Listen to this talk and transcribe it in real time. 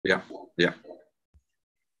Yeah, yeah.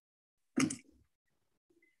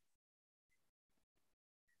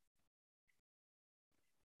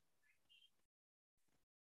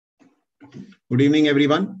 Good evening,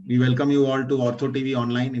 everyone. We welcome you all to OrthoTV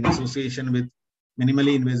Online in association with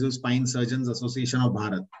Minimally Invasive Spine Surgeons Association of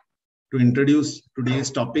Bharat. To introduce today's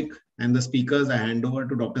topic and the speakers, I hand over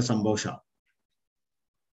to Dr. Sambhav Shah.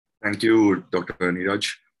 Thank you, Dr.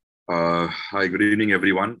 Neeraj. Hi, good evening,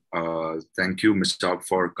 everyone. Thank you, MISSAB,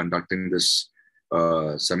 for conducting this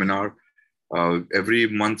seminar. Every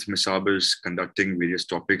month, MISSAB is conducting various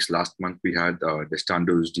topics. Last month, we had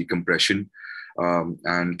Deshpande's decompression.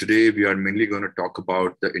 And today, we are mainly going to talk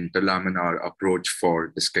about the interlaminar approach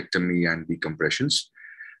for discectomy and decompressions.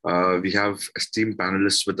 We have esteemed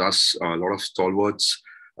panelists with us, a lot of stalwarts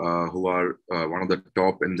who are one of the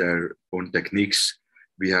top in their own techniques.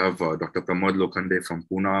 We have Dr. Pramod Lokhande from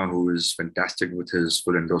Pune, who is fantastic with his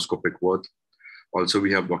full endoscopic work. Also,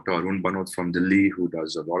 we have Dr. Arun Bhanot from Delhi, who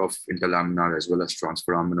does a lot of interlaminar as well as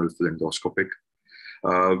transforaminal full endoscopic.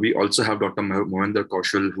 We also have Dr. Mohinder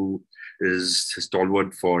Kaushal, who is his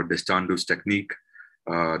stalwart for Deshpande's technique.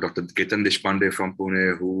 Dr. Ketan Deshpande from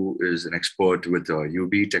Pune, who is an expert with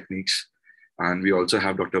UB techniques. And we also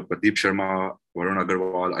have Dr. Pradeep Sharma, Varun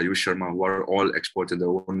Agarwal, Ayush Sharma, who are all experts in their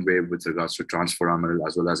own way with regards to transforaminal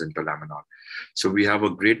as well as interlaminar. So we have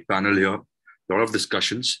a great panel here, a lot of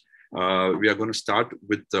discussions. We are going to start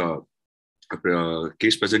with a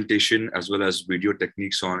case presentation as well as video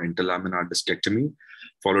techniques on interlaminar discectomy,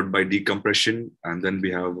 followed by decompression. And then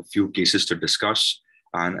we have a few cases to discuss,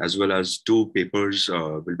 and as well as two papers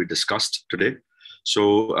will be discussed today.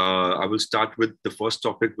 So I will start with the first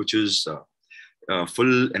topic, which is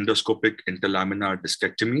full endoscopic interlaminar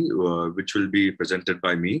discectomy, which will be presented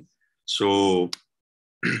by me. So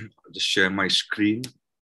I'll just share my screen.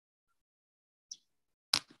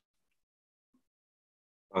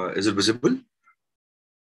 Is it visible?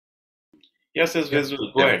 Yes, it's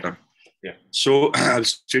visible. Go ahead. Yeah. So I'll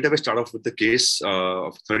straight away start off with the case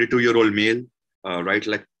of 32-year-old male, right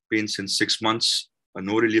leg pain since 6 months.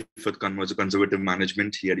 No relief with conservative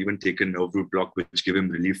management. He had even taken nerve root block, which gave him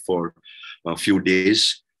relief for a few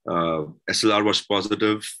days. SLR was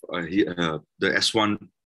positive. The S1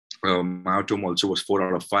 myotome also was 4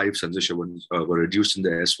 out of 5. Sensation were reduced in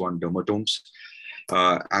the S1 dermatomes.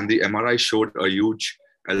 And the MRI showed a huge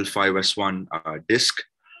L5-S1 disc,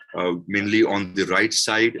 mainly on the right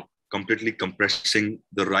side, completely compressing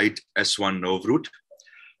the right S1 nerve root.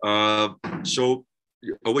 So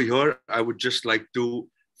over here, I would just like to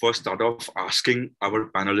first start off asking our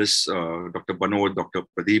panelists, Dr. Bhanot, Dr.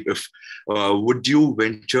 Pradeep, if would you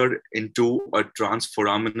venture into a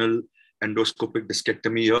transforaminal endoscopic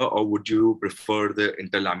discectomy here, or would you prefer the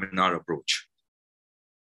interlaminar approach?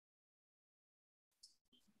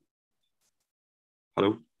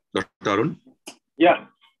 Hello, Dr. Arun? Yeah.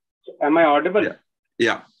 Am I audible?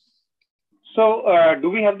 Yeah. So do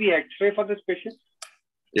we have the X-ray for this patient?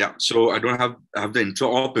 Yeah, so I don't have the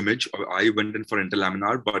intra-op image. I went in for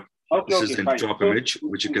interlaminar, but this is the intra-op image,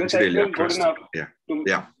 which you can see the iliac crest.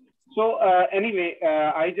 Yeah. So anyway,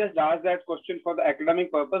 I just asked that question for the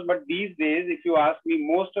academic purpose, but these days, if you ask me,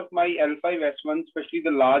 most of my L5-S1, especially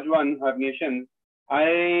the large one herniation,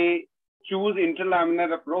 I choose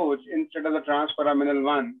interlaminar approach instead of the transforaminal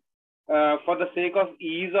one for the sake of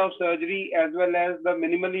ease of surgery as well as the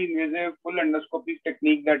minimally invasive full endoscopic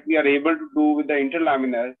technique that we are able to do with the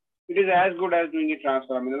interlaminar. It is as good as doing a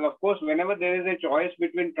transforaminal. Of course, whenever there is a choice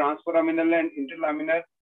between transforaminal and interlaminar,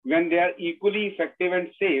 when they are equally effective and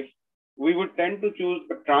safe, we would tend to choose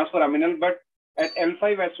the transforaminal. But at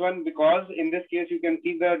L5-S1, because in this case, you can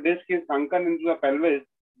see the disc is sunken into the pelvis,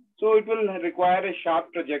 so it will require a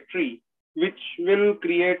sharp trajectory, which will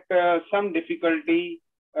create some difficulty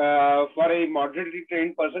for a moderately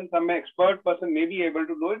trained person. Some expert person may be able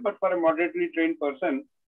to do it, but for a moderately trained person,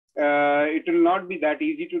 it will not be that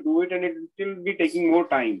easy to do it, and it will still be taking more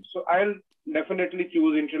time. So I'll definitely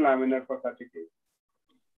choose interlaminar for such a case.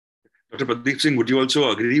 Dr. Pradeep Singh, would you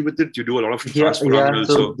also agree with it? You do a lot of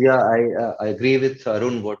transforaminal. I agree with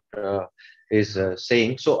Arun what is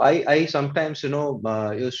saying. So I sometimes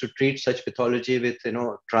used to treat such pathology with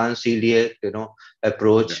transiliac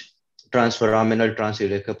approach. Transforaminal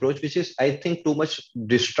transiliac approach, which is, I think, too much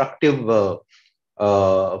destructive for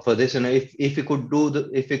this. If you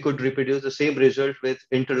could reproduce the same result with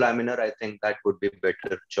interlaminar, I think that would be a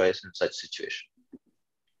better choice in such situation.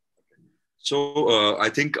 So I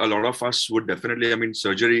think a lot of us would definitely,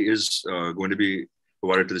 surgery is going to be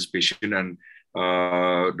provided to this patient, and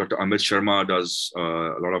Dr. Amit Sharma does a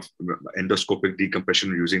lot of endoscopic decompression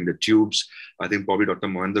using the tubes. I think probably Dr.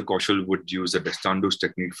 Mohinder Kaushal would use the Deshpande's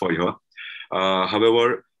technique for here.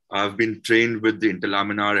 However, I've been trained with the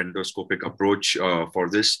interlaminar endoscopic approach for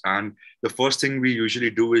this. And the first thing we usually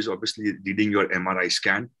do is obviously reading your MRI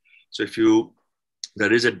scan. So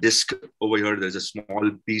there is a disc over here, there's a small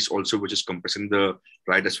piece also which is compressing the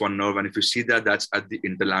right S1 nerve. And if you see that, that's at the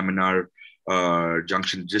interlaminar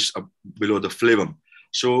junction, just below the flavum.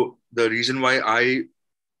 So the reason why I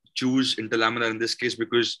choose interlaminar in this case,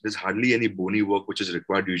 because there's hardly any bony work which is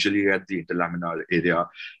required usually at the interlaminar area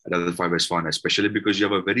at L5S1, especially because you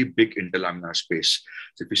have a very big interlaminar space.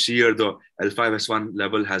 So if you see here, the L5S1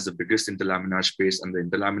 level has the biggest interlaminar space, and the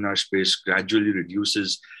interlaminar space gradually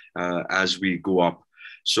reduces as we go up.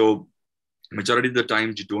 So majority of the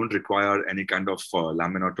times you don't require any kind of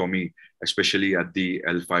laminotomy, especially at the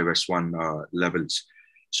L5S1 levels.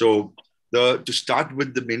 So to start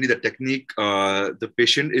with, mainly the technique, the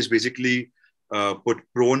patient is basically put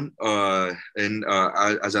prone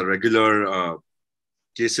as a regular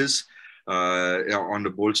cases on the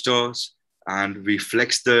bolsters, and we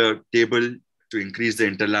flex the table to increase the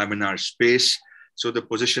interlaminar space. So the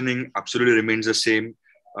positioning absolutely remains the same.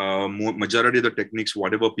 Majority of the techniques,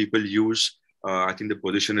 whatever people use, I think the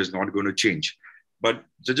position is not going to change. But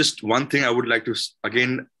so just one thing I would like to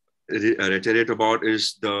again reiterate about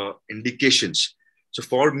is the indications. So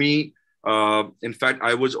for me, in fact,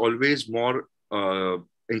 I was always more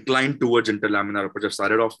inclined towards interlaminar approach. I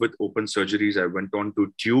started off with open surgeries. I went on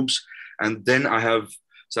to tubes, and then I have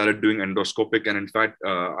started doing endoscopic. And in fact,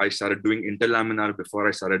 I started doing interlaminar before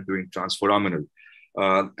I started doing transforaminal.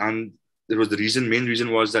 And there was main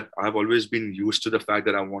reason was that I've always been used to the fact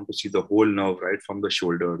that I want to see the whole nerve, right from the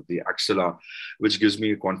shoulder, the axilla, which gives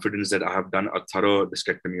me confidence that I have done a thorough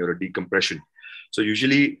discectomy or a decompression. So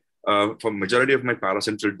usually for majority of my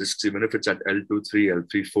paracentral discs, even if it's at L2, 3,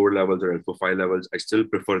 L3, 4 levels or L4, 5 levels, I still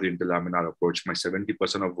prefer the interlaminar approach. My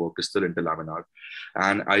 70% of work is still interlaminar.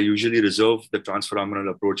 And I usually reserve the transforaminal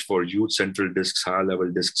approach for huge central discs, higher level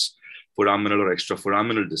discs, foraminal or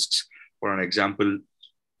extraforaminal discs. For an example,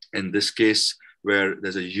 in this case, where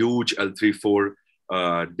there's a huge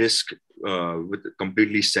L3-4 disc with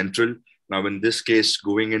completely central. Now, in this case,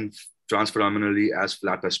 going in transforaminally as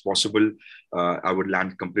flat as possible, I would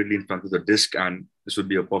land completely in front of the disc, and this would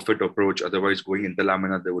be a perfect approach. Otherwise, going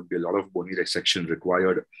interlaminar, there would be a lot of bony resection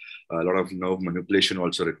required, a lot of nerve manipulation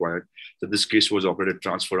also required. So this case was operated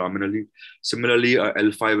transforaminally. Similarly, a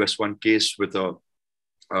L5S1 case with a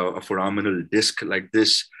foraminal disc like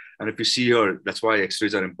this. And if you see here, that's why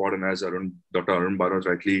X-rays are important, as Dr. Arun Bhanot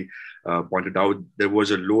rightly pointed out. There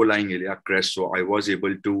was a low-lying iliac crest, so I was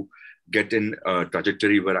able to get in a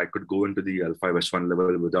trajectory where I could go into the L5S1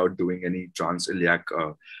 level without doing any trans-iliac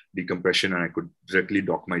decompression, and I could directly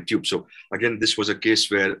dock my tube. So again, this was a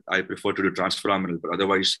case where I prefer to do transforaminal, but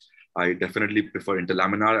otherwise, I definitely prefer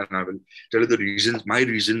interlaminar, and I will tell you the reasons, my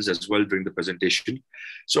reasons as well during the presentation.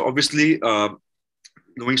 So obviously,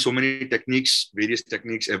 knowing so many techniques, various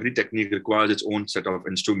techniques, every technique requires its own set of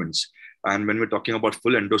instruments. And when we're talking about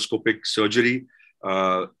full endoscopic surgery,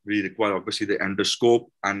 we require obviously the endoscope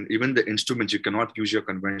and even the instruments. You cannot use your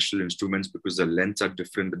conventional instruments because the lengths are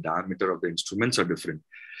different, the diameter of the instruments are different.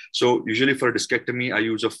 So usually for a discectomy, I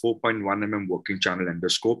use a 4.1 mm working channel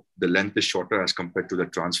endoscope. The length is shorter as compared to the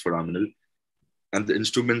transforaminal. And the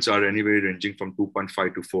instruments are anyway ranging from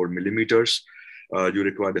 2.5 to 4 millimeters. You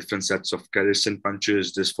require different sets of Carrison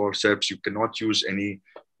punches, disc forceps. You cannot use any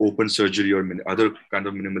open surgery or other kind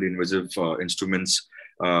of minimally invasive instruments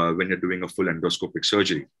when you're doing a full endoscopic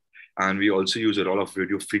surgery. And we also use a lot of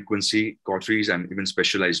radio frequency cauteries and even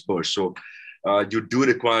specialized burrs. So you do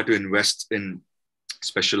require to invest in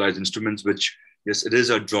specialized instruments, which, yes, it is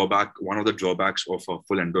a drawback, one of the drawbacks of a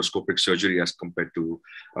full endoscopic surgery as compared to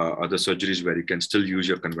other surgeries where you can still use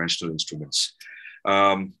your conventional instruments.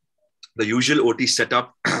 The usual OT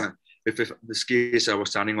setup, if in this case I was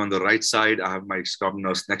standing on the right side, I have my scrub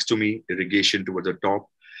nurse next to me, irrigation towards the top,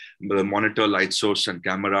 the monitor, light source, and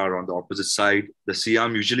camera are on the opposite side. The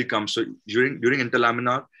C-arm usually comes, so during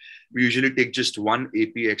interlaminar, we usually take just one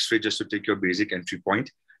AP X-ray just to take your basic entry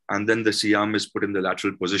point, and then the C-arm is put in the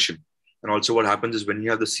lateral position. And also what happens is when you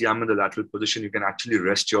have the C-arm in the lateral position, you can actually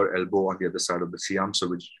rest your elbow on the other side of the C-arm, so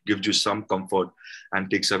which gives you some comfort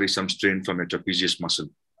and takes away some strain from your trapezius muscle.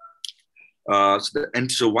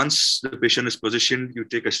 So once the patient is positioned, you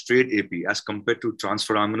take a straight AP as compared to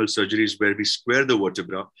transforaminal surgeries where we square the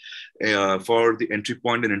vertebra. For the entry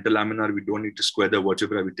point in interlaminar, we don't need to square the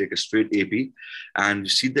vertebra. We take a straight AP and you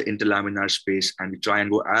see the interlaminar space and we try and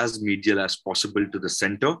go as medial as possible to the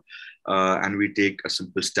center. And we take a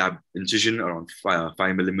simple stab incision around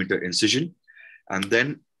 5 millimeter incision. And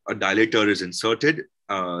then a dilator is inserted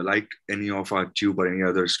like any of our tube or any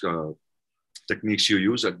other techniques you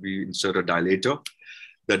use, that we insert a dilator.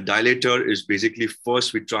 The dilator is basically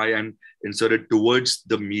first we try and insert it towards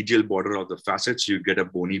the medial border of the facet, so you get a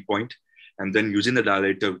bony point. And then using the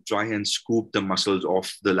dilator, try and scoop the muscles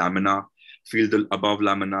off the lamina, feel the above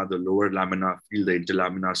lamina, the lower lamina, feel the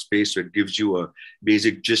interlaminar space. So it gives you a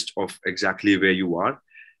basic gist of exactly where you are.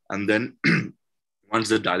 And then once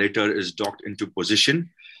the dilator is docked into position,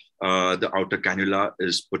 the outer cannula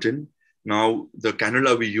is put in. Now, the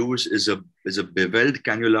cannula we use is a beveled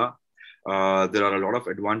cannula. There are a lot of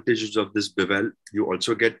advantages of this bevel. You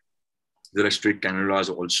also get, there are straight cannulas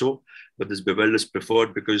also, but this bevel is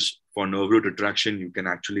preferred because for nerve root retraction, you can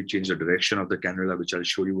actually change the direction of the cannula, which I'll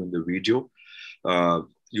show you in the video.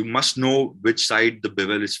 You must know which side the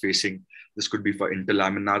bevel is facing. This could be for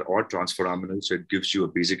interlaminar or transforaminal, so it gives you a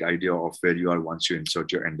basic idea of where you are once you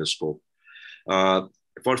insert your endoscope.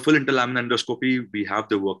 For full interlaminar endoscopy, we have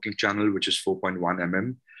the working channel, which is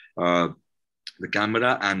 4.1 mm. The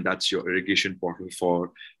camera, and that's your irrigation portal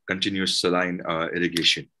for continuous saline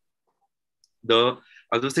irrigation. The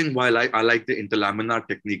other thing why I like the interlaminar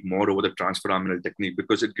technique more over the transforaminal technique,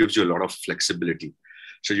 because it gives you a lot of flexibility.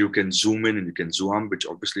 So you can zoom in and you can zoom, which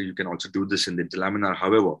obviously you can also do this in the interlaminar.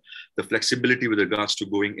 However, the flexibility with regards to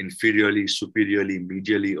going inferiorly, superiorly,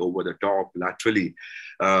 medially, over the top, laterally,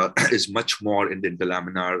 is much more in the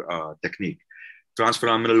interlaminar technique.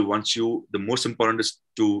 Transforaminal, the most important is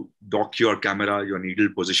to dock your camera, your needle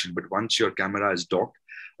position. But once your camera is docked,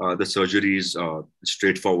 the surgery is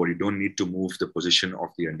straightforward. You don't need to move the position of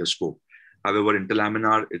the endoscope. However,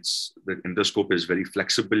 interlaminar, the endoscope is very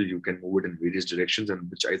flexible. You can move it in various directions, and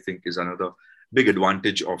which I think is another big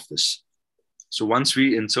advantage of this. So once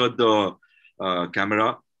we insert the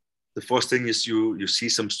camera, the first thing is you see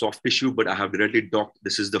some soft tissue, but I have directly docked.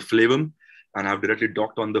 This is the flavum, and I have directly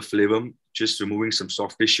docked on the flavum, just removing some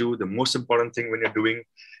soft tissue. The most important thing when you're doing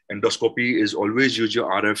endoscopy is always use your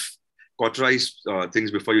RF cauterize things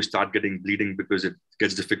before you start getting bleeding, because it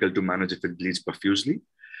gets difficult to manage if it bleeds profusely.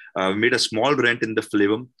 Made a small rent in the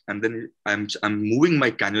flavum, and then I'm moving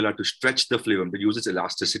my cannula to stretch the flavum to use its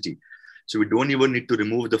elasticity. So we don't even need to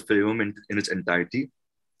remove the flavum in its entirety.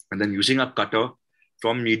 And then using a cutter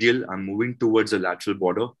from medial, I'm moving towards the lateral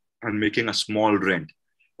border and making a small rent.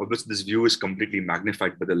 Obviously, this view is completely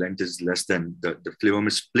magnified, but the length is less than, the flavum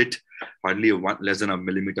is split, hardly less than a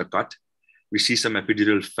millimeter cut. We see some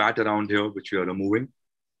epidural fat around here, which we are removing.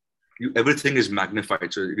 Everything is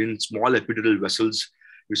magnified. So in small epidural vessels,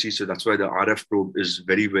 you see, so that's why the RF probe is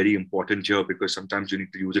very, very important here, because sometimes you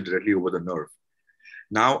need to use it directly over the nerve.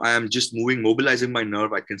 Now I am just mobilizing my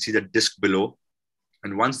nerve. I can see the disc below.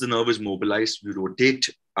 And once the nerve is mobilized, we rotate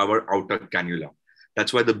our outer cannula.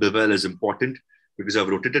 That's why the bevel is important, because I've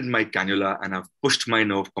rotated my cannula and I've pushed my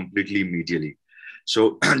nerve completely medially.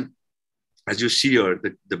 So as you see here,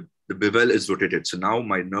 the bevel is rotated. So now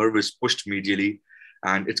my nerve is pushed medially,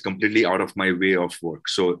 and it's completely out of my way of work.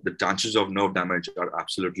 So the chances of nerve damage are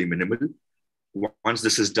absolutely minimal. Once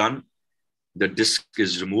this is done, the disc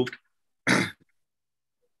is removed.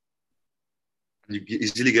 You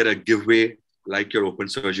easily get a giveaway like your open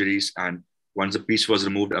surgeries. And once the piece was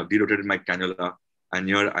removed, I've derotated my cannula. And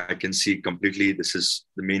here I can see completely, this is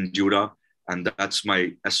the main dura, and that's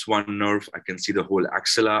my S1 nerve. I can see the whole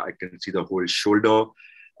axilla. I can see the whole shoulder.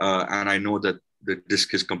 And I know that the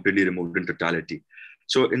disc is completely removed in totality.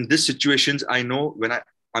 So in these situations, I know when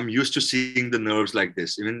I'm used to seeing the nerves like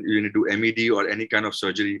this. Even when you do MED or any kind of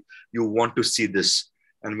surgery, you want to see this.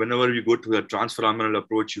 And whenever you go to a transforaminal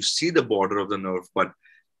approach, you see the border of the nerve, but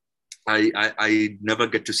I never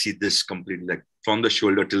get to see this completely, like from the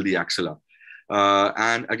shoulder till the axilla.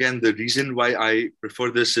 And again, the reason why I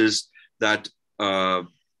prefer this is that,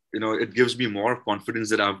 it gives me more confidence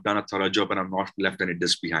that I've done a thorough job and I've not left any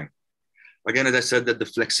disc behind. Again, as I said, that the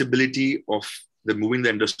flexibility of moving the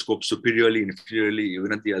endoscope superiorly, inferiorly,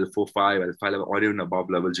 even at the L4, 5, L5 level, or even above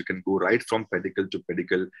levels, you can go right from pedicle to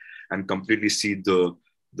pedicle and completely see the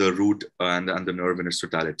root and the nerve in its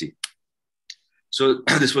totality. So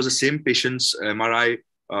this was the same patient's MRI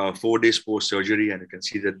 4 days post-surgery, and you can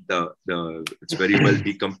see that it's very well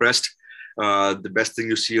decompressed. The best thing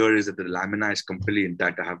you see here is that the lamina is completely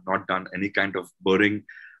intact. I have not done any kind of burring.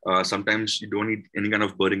 Sometimes you don't need any kind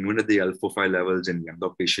of burring, even at the L4, 5 levels in younger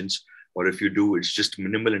patients. Or if you do, it's just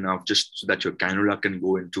minimal enough just so that your cannula can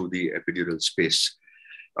go into the epidural space.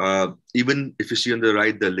 Even if you see on the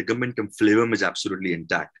right, the ligamentum flavum is absolutely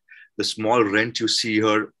intact. The small rent you see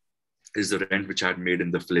here is the rent which I had made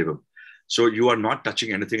in the flavum. So you are not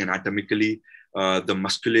touching anything anatomically. The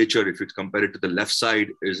musculature, if you compare it to the left side,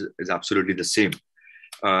 is absolutely the same.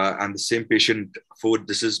 And the same patient,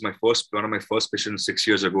 this is one of my first patients 6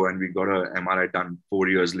 years ago, and we got an MRI done 4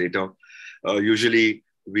 years later. Usually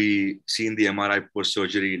we see in the MRI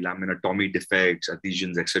post-surgery laminotomy defects,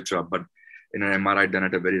 adhesions, etc. But in an MRI done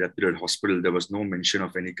at a very reputed hospital, there was no mention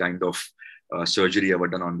of any kind of surgery ever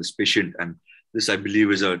done on this patient. And this, I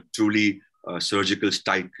believe, is a truly surgical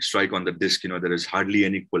strike on the disc. There is hardly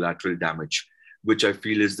any collateral damage, which I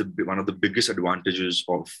feel is one of the biggest advantages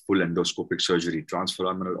of full endoscopic surgery,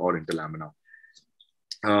 transforaminal or interlaminar.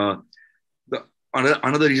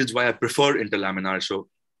 Another reasons why I prefer interlaminar. So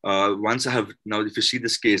once I have, now if you see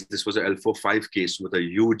this case, this was an L4-5 case with a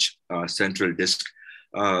huge central disc.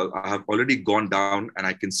 I have already gone down and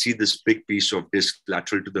I can see this big piece of disc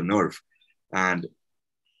lateral to the nerve. And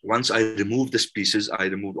once I removed these pieces, I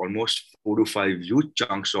removed almost 4 to 5 huge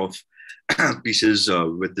chunks of pieces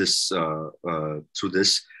with this through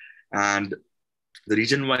this. And the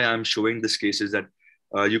reason why I'm showing this case is that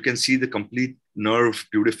you can see the complete nerve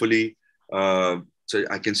beautifully. So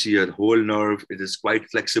I can see a whole nerve. It is quite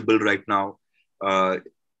flexible right now.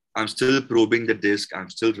 I'm still probing the disc. I'm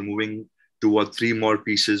still removing 2 or 3 more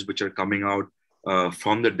pieces which are coming out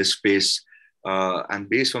from the disc space. And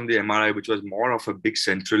based on the MRI, which was more of a big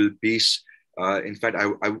central piece, in fact,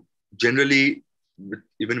 I generally,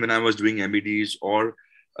 even when I was doing MEDs or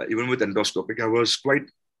even with endoscopic,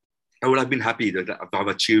 I would have been happy that I've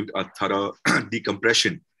achieved a thorough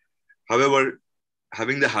decompression. However,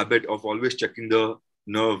 having the habit of always checking the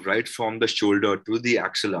nerve right from the shoulder to the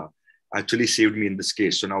axilla actually saved me in this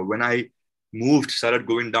case. So now when I started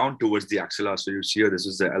going down towards the axilla, so you see here, this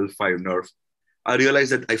is the L5 nerve, I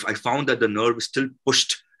realized that I found that the nerve is still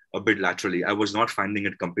pushed a bit laterally. I was not finding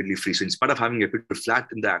it completely free. So instead of having a bit flat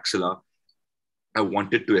in the axilla, I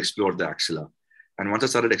wanted to explore the axilla. And once I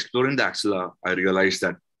started exploring the axilla, I realized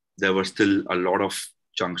that there were still a lot of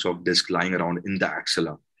chunks of disc lying around in the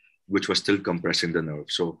axilla, which was still compressing the nerve.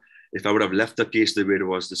 So if I would have left the case the way it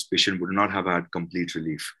was, this patient would not have had complete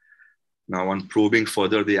relief. Now, on probing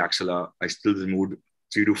further the axilla, I still removed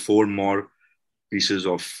 3 to 4 more pieces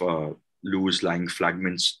of loose lying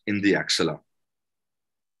fragments in the axilla.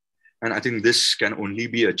 And I think this can only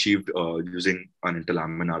be achieved using an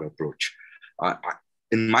interlaminar approach.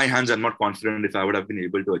 In my hands, I'm not confident if I would have been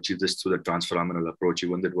able to achieve this through the transforaminal approach,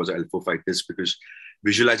 even though it was an L4-5 disc, because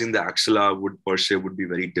visualizing the axilla would be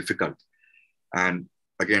very difficult. And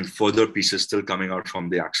again, further pieces still coming out from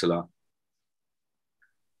the axilla.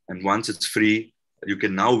 And once it's free, you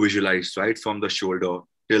can now visualize right from the shoulder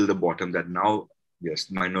till the bottom that now,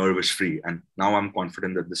 yes, my nerve is free. And now I'm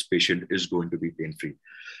confident that this patient is going to be pain-free.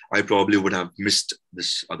 I probably would have missed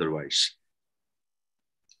this otherwise.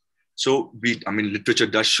 So literature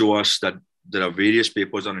does show us that there are various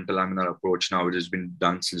papers on interlaminar approach now. It has been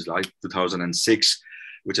done since like 2006,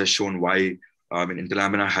 which has shown why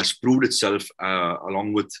interlaminar has proved itself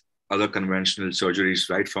along with other conventional surgeries,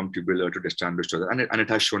 right from tubular to Deshpande to other, and it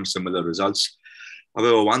has shown similar results.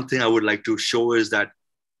 However, one thing I would like to show is that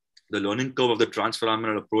the learning curve of the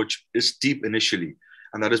transforaminal approach is steep initially.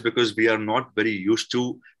 And that is because we are not very used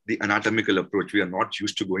to the anatomical approach. We are not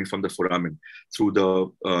used to going from the foramen through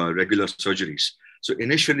the regular surgeries. So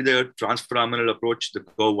initially the transforaminal approach, the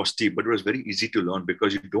curve was steep, but it was very easy to learn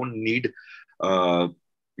because you don't need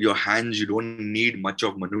your hands. You don't need much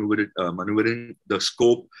of maneuvering the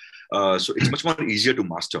scope. So it's much more easier to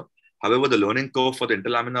master. However, the learning curve for the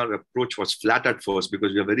interlaminar approach was flat at first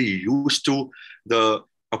because we are very used to the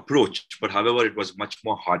approach, but however, it was much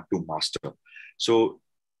more hard to master. So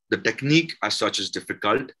the technique as such is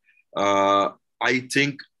difficult. I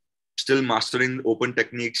think still mastering open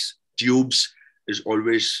techniques, tubes is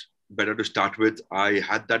always better to start with. I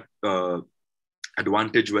had that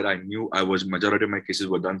advantage where I knew majority of my cases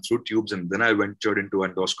were done through tubes, and then I ventured into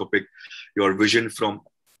endoscopic. Your vision from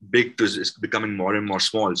big to is becoming more and more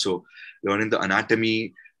small. So learning the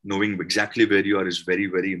anatomy, knowing exactly where you are is very,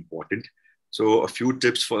 very important. So a few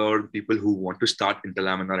tips for people who want to start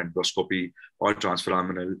interlaminar endoscopy or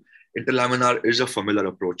transforaminal. Interlaminar is a familiar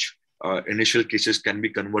approach. Initial cases can be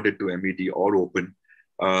converted to MED or open.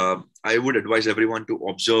 I would advise everyone to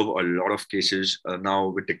observe a lot of cases. Now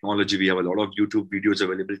with technology, we have a lot of YouTube videos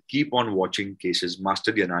available. Keep on watching cases,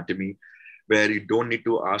 master the anatomy, where you don't need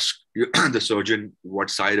to ask the surgeon what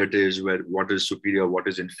side it is, what is superior, what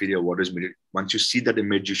is inferior, what is medial. Once you see that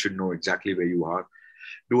image, you should know exactly where you are.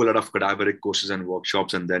 Do a lot of cadaveric courses and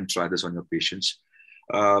workshops, and then try this on your patients.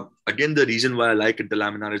 Again, the reason why I like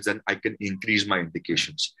interlaminar is that I can increase my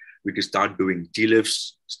indications. We can start doing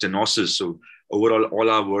T-lifts, stenosis. So overall, all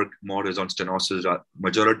our work more is on stenosis.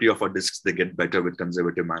 Majority of our discs, they get better with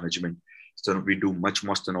conservative management. So we do much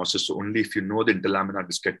more stenosis. So only if you know the interlaminar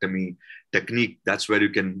discectomy technique, that's where you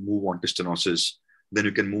can move on to stenosis. Then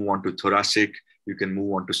you can move on to thoracic. You can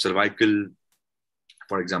move on to cervical,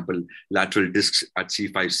 for example, lateral discs at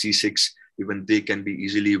C5, C6, even they can be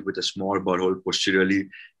easily with a small burr hole posteriorly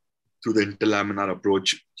through the interlaminar approach.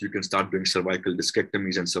 You can start doing cervical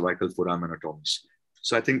discectomies and cervical foraminectomies.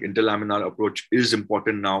 So I think interlaminar approach is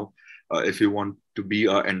important now if you want to be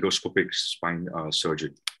an endoscopic spine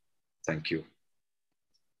surgeon. Thank you.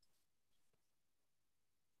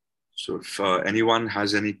 So if anyone has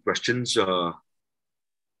any questions,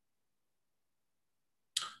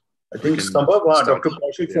 I think Sambhav, Dr.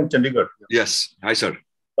 Kaushal from Chandigarh. Yes. Hi, sir.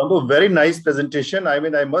 Sambhav, very nice presentation. I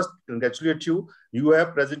mean, I must congratulate you. You have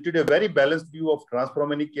presented a very balanced view of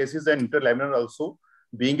transforaminal cases and interlaminar also.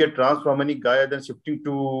 Being a transforaminal guy, then shifting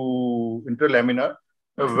to interlaminar.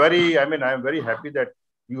 I am very happy that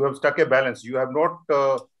you have stuck a balance. You have not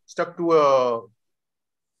stuck to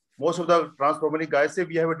most of the transforaminal guys say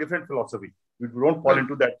we have a different philosophy. We don't fall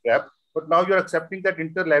into that trap. But now you are accepting that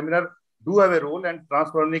interlaminar do have a role and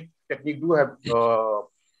transforaminal technique do have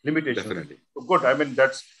limitations. Definitely. So good. I mean,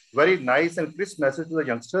 that's very nice and crisp message to the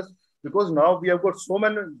youngsters, because now we have got so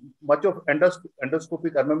much of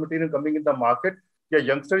endoscopic armamentarium coming in the market. Yeah,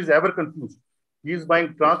 youngster is ever confused. He is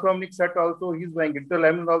buying transforaminal set also. He is buying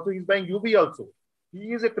interlaminar also. He is buying UV also.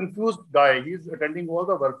 He is a confused guy. He is attending all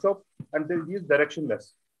the workshop and he is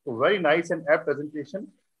directionless. So very nice and apt presentation.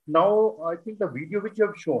 Now, I think the video which you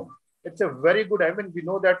have shown, it's a very good. I mean, we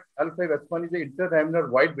know that L5S1 is an interlaminar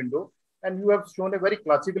wide window, and you have shown a very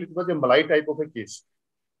classical, it was a Malay type of a case.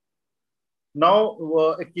 Now,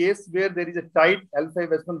 a case where there is a tight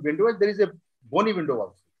L5S1 window and there is a bony window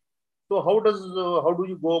also. So how do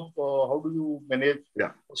you go, how do you manage?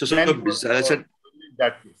 Yeah. So as I said,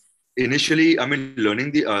 that case. Initially, I mean,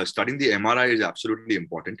 studying the MRI is absolutely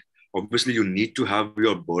important. Obviously, you need to have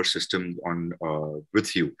your burr system on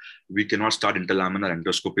with you. We cannot start interlaminar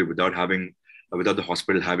endoscopy without the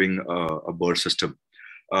hospital having a burr system.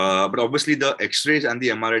 But obviously, the X-rays and the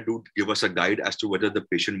MRI do give us a guide as to whether the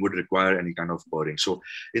patient would require any kind of burring. So,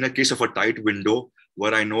 in a case of a tight window,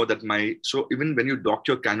 where I know that so even when you dock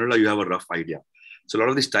your cannula, you have a rough idea. So a lot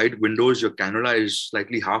of these tight windows, your cannula is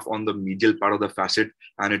slightly half on the medial part of the facet,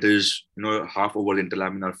 and it is half over the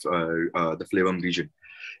interlaminar, the flavum region.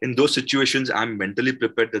 In those situations, I'm mentally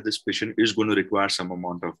prepared that this patient is going to require some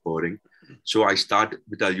amount of burring. So I start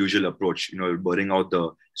with our usual approach, burring out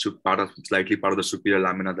the slightly part of the superior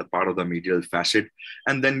lamina, the part of the medial facet,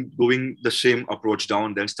 and then going the same approach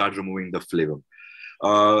down, then start removing the flavum.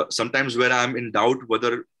 Sometimes where I'm in doubt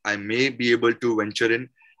whether I may be able to venture in,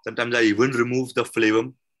 sometimes I even remove the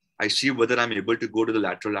flavum. I see whether I'm able to go to the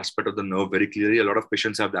lateral aspect of the nerve very clearly. A lot of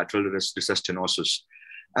patients have lateral recess stenosis.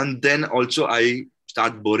 And then also I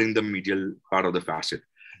start burring the medial part of the facet.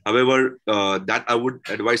 However, that I would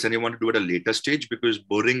advise anyone to do at a later stage, because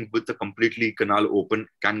burring with the completely canal open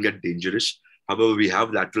can get dangerous. However, we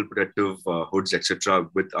have lateral protective hoods, etc.,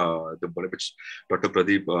 with the which Dr.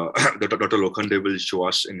 Pradeep, Dr. Lokhande will show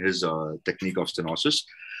us in his technique of stenosis.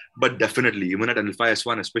 But definitely, even at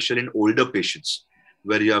L5S1, especially in older patients,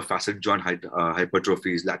 where you have facet joint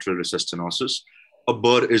hypertrophies, lateral recess stenosis, a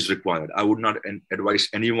burr is required. I would not advise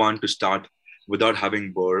anyone to start without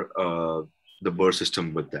having the burr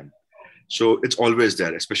system with them. So it's always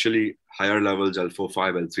there, especially higher levels, L4,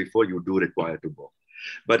 5, L3, 4, you do require to burr.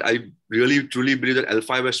 But I really, truly believe that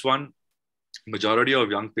L5S1, majority of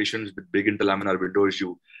young patients with big interlaminar windows,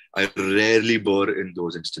 I rarely burr in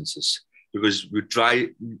those instances. Because we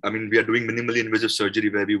are doing minimally invasive surgery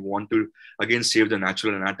where we want to, again, save the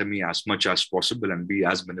natural anatomy as much as possible and be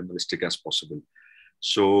as minimalistic as possible.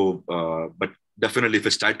 So, but definitely if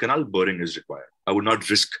it's tight canal, burring is required. I would not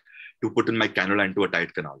risk to put in my cannula into a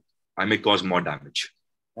tight canal. I may cause more damage.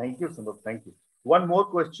 Thank you, Sambhav. Thank you. One more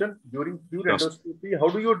question. During pure endoscopy, how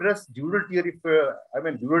do you address dural tear if,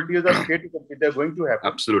 dural tears are stated, they're going to happen?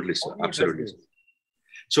 Absolutely, sir. Absolutely.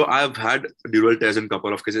 So I've had dural tears in a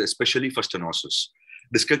couple of cases, especially for stenosis.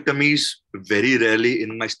 Discectomies, very rarely.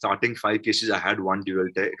 In my starting 5 cases, I had one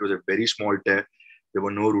dural tear. It was a very small tear. There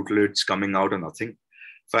were no rootlets coming out or nothing.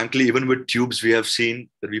 Frankly, even with tubes, we have seen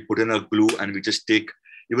that we put in a glue and we just take,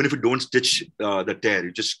 even if you don't stitch the tear,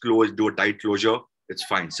 you just do a tight closure, it's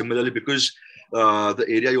fine. Similarly, because the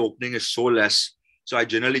area you're opening is so less, so I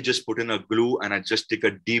generally just put in a glue and I just take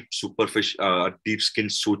a deep deep skin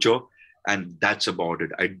suture, and that's about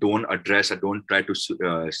it. I don't try to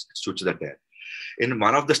suture the tear. In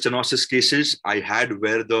one of the stenosis cases, I had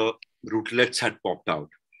where the rootlets had popped out.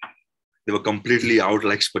 They were completely out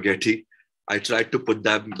like spaghetti. I tried to put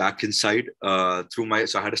them back inside so I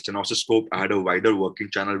had a stenososcope. I had a wider working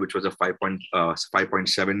channel, which was a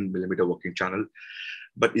 5.7 millimeter working channel.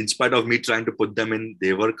 But in spite of me trying to put them in,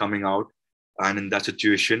 they were coming out. And in that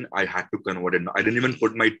situation, I had to convert it. I didn't even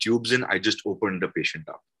put my tubes in. I just opened the patient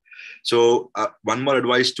up. So one more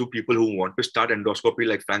advice to people who want to start endoscopy,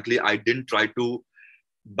 like frankly, I didn't try to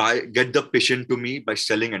get the patient to me by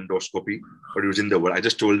selling endoscopy or using the word. I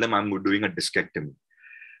just told them I'm doing a discectomy.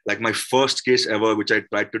 Like my first case ever, which I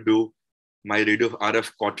tried to do, my radio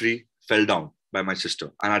RF cautery fell down by my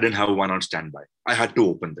sister, and I didn't have one on standby. I had to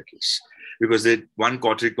open the case because one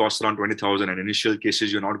cautery costs around 20,000, and initial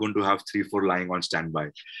cases you're not going to have 3-4 lying on standby.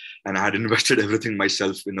 And I had invested everything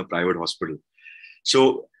myself in a private hospital.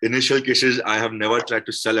 So initial cases, I have never tried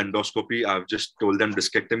to sell endoscopy. I've just told them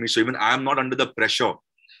discectomy. So even I am not under the pressure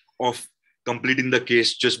of completing the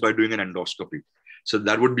case just by doing an endoscopy. So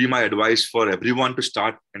that would be my advice for everyone to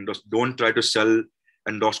start. Don't try to sell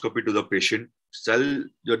endoscopy to the patient. Sell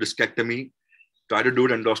your discectomy. Try to do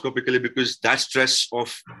it endoscopically, because that stress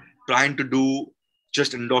of trying to do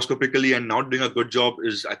just endoscopically and not doing a good job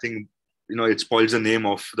is, I think, it spoils the name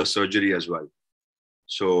of the surgery as well.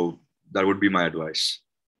 So that would be my advice.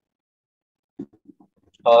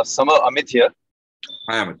 Amit here.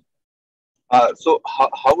 Hi, Amit. So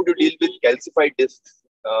how would you deal with calcified discs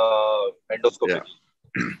endoscopy?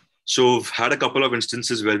 Yeah. So we've had a couple of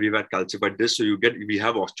instances where we've had calcified discs. So we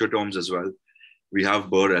have osteotomes as well. We have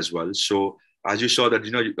burr as well. So as you saw that,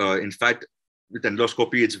 in fact, with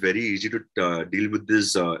endoscopy, it's very easy to deal with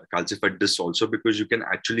this calcified discs also, because you can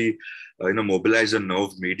actually, mobilize a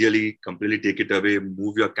nerve medially, completely take it away,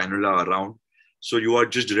 move your cannula around. So you are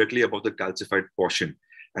just directly above the calcified portion.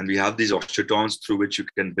 And we have these osteotomes through which you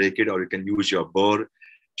can break it, or you can use your burr,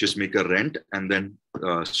 just make a rent and then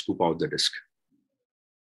scoop out the disc.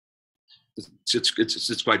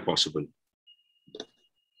 It's quite possible.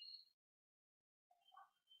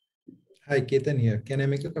 Hi, Ketan here. Can I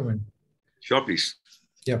make a comment? Sure, please.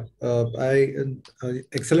 Yeah,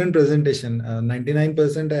 excellent presentation.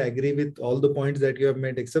 99% I agree with all the points that you have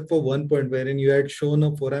made, except for one point wherein you had shown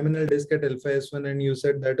a foraminal disc at alpha S1, and you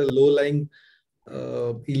said that a low-lying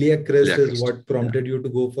iliac crest is what prompted you to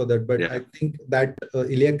go for that. But I think that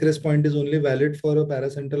iliac crest point is only valid for a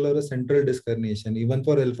paracentral or a central disc herniation. Even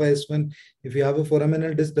for alpha S1, if you have a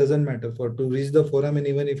foraminal disc, doesn't matter. To reach the foramen,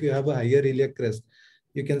 even if you have a higher iliac crest,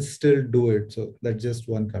 you can still do it. So that's just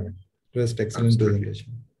one comment. Rest excellent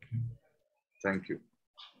presentation. Thank you.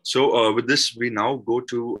 So with this, we now go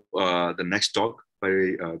to the next talk by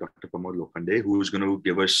Dr. Pramod Lokhande, who is going to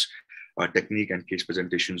give us technique and case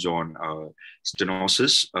presentations on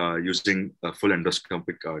stenosis using a full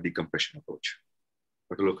endoscopic decompression approach.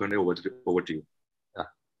 Dr. Lokhande, over to you.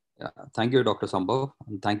 Yeah. Thank you, Dr. Sambhav,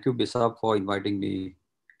 and thank you, MISSAB, for inviting me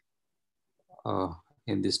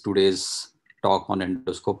in this today's talk on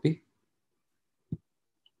endoscopy.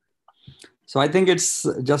 So I think it's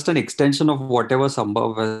just an extension of whatever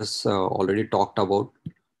Sambhav has already talked about.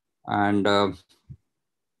 And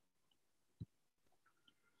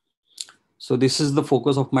so this is the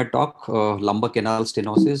focus of my talk, lumbar canal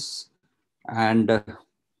stenosis. And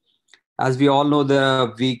as we all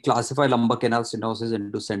know, we classify lumbar canal stenosis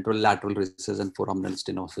into central, lateral recess and foraminal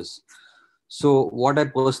stenosis. So what I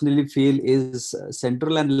personally feel is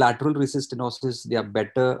central and lateral recess stenosis, they are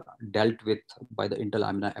better dealt with by the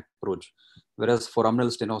interlaminar approach. Whereas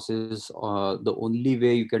foraminal stenosis, the only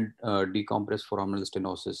way you can decompress foraminal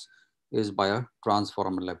stenosis is by a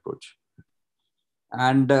transforaminal approach.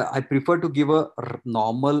 And I prefer to give a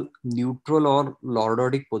normal neutral or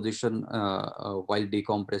lordotic position while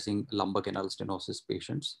decompressing lumbar canal stenosis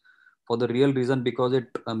patients, for the real reason because it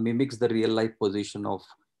mimics the real life position of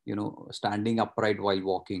standing upright while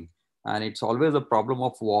walking. And it's always a problem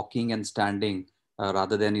of walking and standing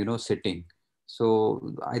rather than sitting.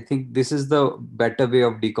 So I think this is the better way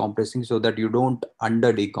of decompressing, so that you don't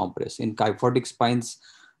under decompress. In kyphotic spines,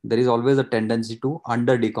 there is always a tendency to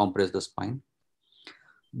under decompress the spine.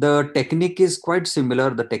 The technique is quite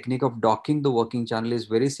similar. The technique of docking the working channel is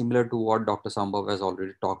very similar to what Dr. Sambhav has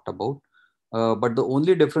already talked about. But the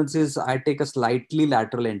only difference is I take a slightly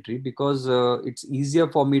lateral entry because it's easier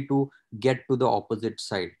for me to get to the opposite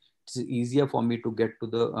side. It's easier for me to get to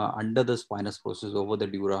the under the spinous process over the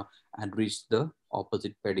dura and reach the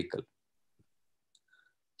opposite pedicle.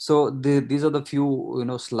 So these are the few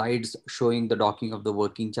slides showing the docking of the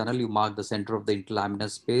working channel. You mark the center of the interlaminar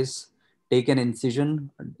space, take an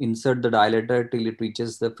incision, insert the dilator till it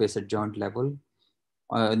reaches the facet joint level.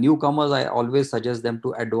 Newcomers, I always suggest them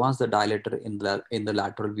to advance the dilator in the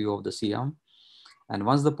lateral view of the C-arm. And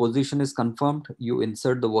once the position is confirmed, you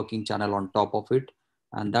insert the working channel on top of it.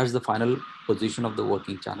 And that's the final position of the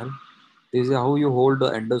working channel. This is how you hold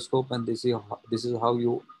the endoscope, and this is how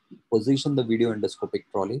you position the video endoscopic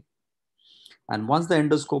trolley. And once the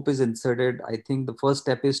endoscope is inserted, I think the first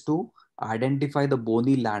step is to identify the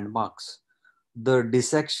bony landmarks. The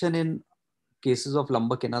dissection in cases of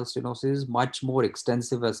lumbar canal stenosis is much more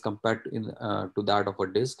extensive as compared to that of a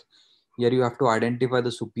disc. Here you have to identify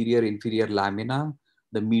the superior inferior lamina,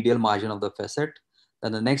 the medial margin of the facet.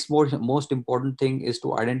 Then the next most important thing is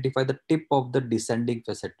to identify the tip of the descending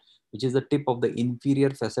facet, which is the tip of the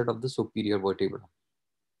inferior facet of the superior vertebra.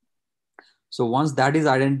 So once that is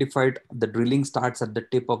identified, the drilling starts at the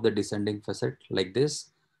tip of the descending facet like this.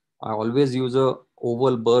 I always use a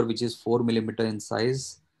oval burr which is 4 millimeter in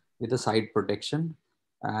size with a side protection,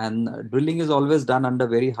 and drilling is always done under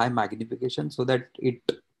very high magnification so that it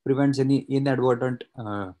prevents any inadvertent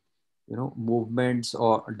movements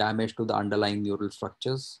or damage to the underlying neural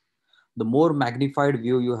structures. The more magnified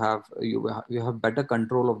view you have, you have better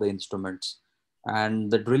control of the instruments,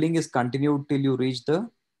 and the drilling is continued till you reach the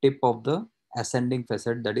tip of the ascending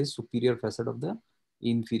facet, that is superior facet of the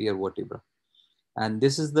inferior vertebra. And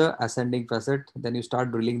this is the ascending facet. Then you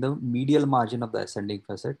start drilling the medial margin of the ascending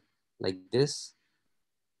facet like this.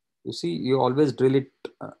 You see, you always drill it,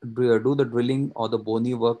 do the drilling or the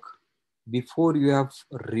bony work before you have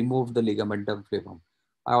removed the ligamentum flavum.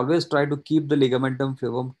 I always try to keep the ligamentum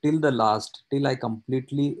flavum till the last, till I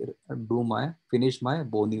completely finish my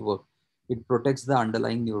bony work. It protects the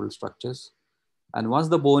underlying neural structures. And once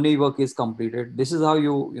the bony work is completed, this is how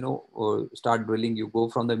you start drilling. You go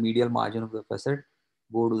from the medial margin of the facet,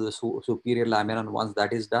 go to the superior lamina, and once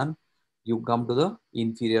that is done, you come to the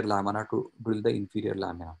inferior lamina to drill the inferior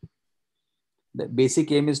lamina. The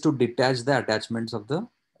basic aim is to detach the attachments of the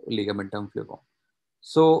ligamentum flavum.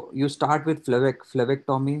 So you start with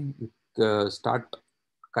flavectomy. You start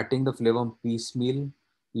cutting the flavum piecemeal,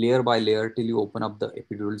 layer by layer, till you open up the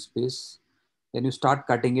epidural space. Then you start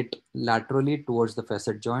cutting it laterally towards the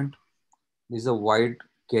facet joint. This is a wide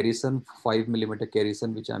kerison, 5 millimeter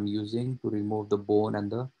kerison, which I'm using to remove the bone and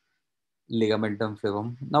the ligamentum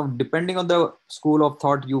flavum. Now, depending on the school of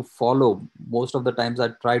thought you follow, most of the times I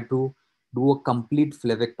try to do a complete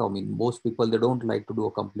flavectomy. Most people, they don't like to do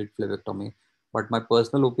a complete flavectomy, but my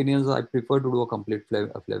personal opinion is I prefer to do a complete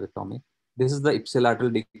flavectomy. This is the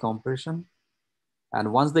ipsilateral decompression.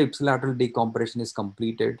 And once the ipsilateral decompression is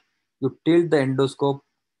completed, you tilt the endoscope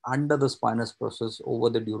under the spinous process over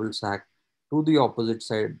the dural sac to the opposite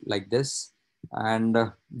side like this. And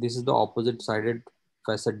this is the opposite sided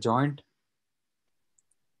facet joint.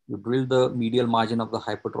 You drill the medial margin of the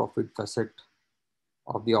hypertrophied facet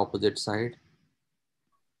of the opposite side.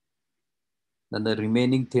 Then the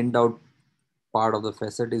remaining thinned out part of the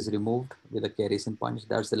facet is removed with a kerison punch.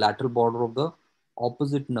 That's the lateral border of the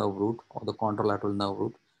opposite nerve root or the contralateral nerve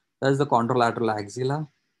root. That's the contralateral axilla.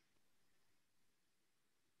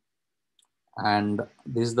 And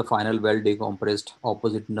this is the final well decompressed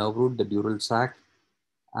opposite nerve root, the dural sac,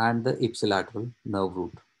 and the ipsilateral nerve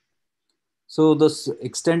root. So this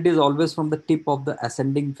extent is always from the tip of the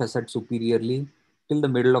ascending facet superiorly till the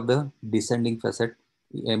middle of the descending facet,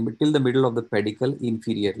 till the middle of the pedicle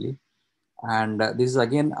inferiorly. And this is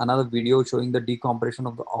again another video showing the decompression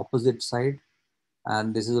of the opposite side.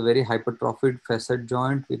 And this is a very hypertrophied facet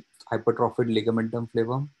joint with hypertrophied ligamentum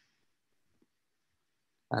flavum.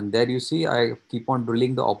 And there you see, I keep on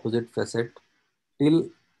drilling the opposite facet till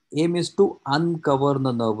aim is to uncover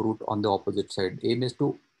the nerve root on the opposite side. Aim is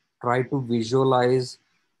to try to visualize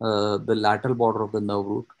the lateral border of the nerve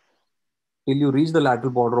root. Till you reach the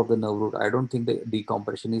lateral border of the nerve root, I don't think the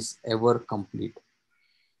decompression is ever complete.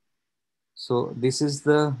 So this is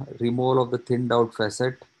the removal of the thinned out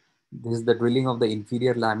facet. This is the drilling of the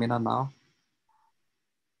inferior lamina now.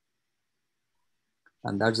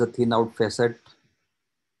 And that's the thin out facet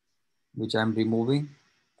which I'm removing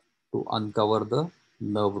to uncover the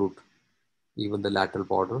nerve root, even the lateral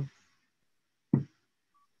border.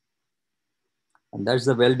 And that's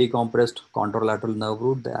the well decompressed contralateral nerve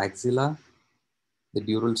root, the axilla, the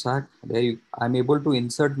dural sac. There I'm able to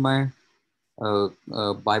insert my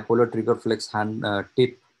bipolar trigger flex hand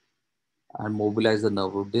tip and mobilize the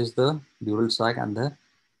nerve root. This is the dural sac and the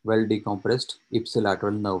well decompressed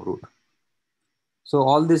ipsilateral nerve root. So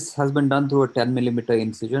all this has been done through a 10 millimeter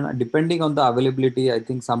incision. And depending on the availability, I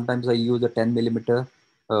think sometimes I use a 10 millimeter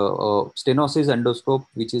stenosis endoscope,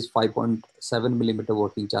 which is 5.7 millimeter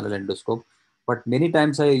working channel endoscope. But many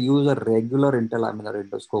times I use a regular interlaminar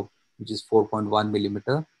endoscope, which is 4.1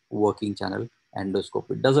 millimeter working channel endoscope.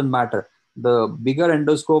 It doesn't matter. The bigger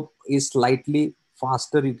endoscope is slightly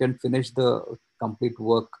faster. You can finish the complete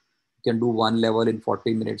work. You can do one level in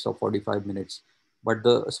 40 minutes or 45 minutes. But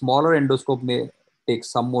the smaller endoscope may take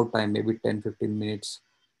some more time, maybe 10-15 minutes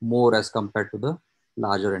more as compared to the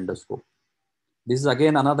larger endoscope. This is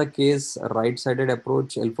again another case, right-sided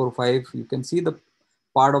approach, L4-5. You can see the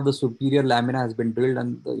part of the superior lamina has been drilled,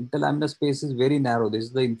 and the interlaminar space is very narrow. This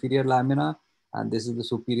is the inferior lamina and this is the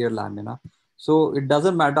superior lamina. So it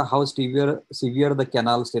doesn't matter how severe the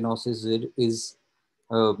canal stenosis is.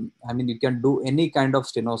 I mean, you can do any kind of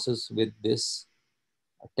stenosis with this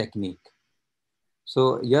technique.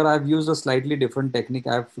 So here I've used a slightly different technique.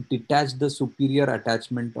 I've detached the superior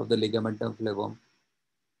attachment of the ligamentum flavum.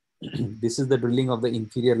 This is the drilling of the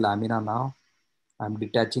inferior lamina now. I'm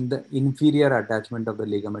detaching the inferior attachment of the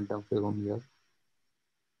ligamentum flavum here.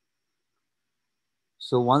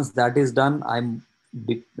 So once that is done, I'm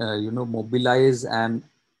mobilize and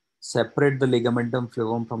separate the ligamentum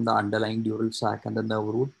flavum from the underlying dural sac and the nerve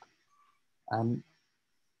root, and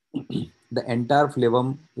the entire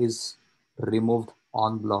flavum is removed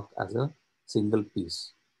en bloc as a single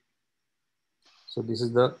piece. So this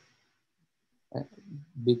is the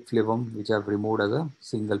big flavum which I've removed as a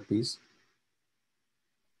single piece.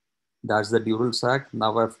 That's the dural sac.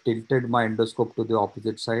 Now I've tilted my endoscope to the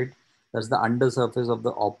opposite side. That's the undersurface of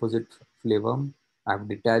the opposite flavum. I've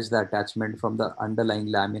detached the attachment from the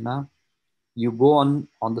underlying lamina. You go on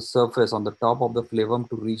the surface, on the top of the flavum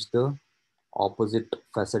to reach the opposite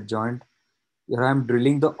facet joint. Here I'm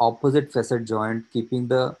drilling the opposite facet joint, keeping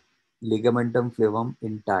the ligamentum flavum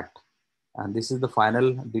intact. And this is the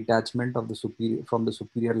final detachment of the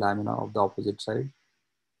superior lamina of the opposite side.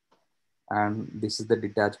 And this is the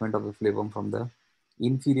detachment of the flavum from the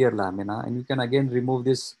inferior lamina. And you can again remove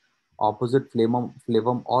this opposite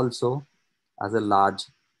flavum also as a large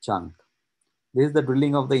chunk. This is the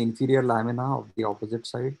drilling of the inferior lamina of the opposite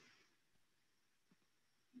side.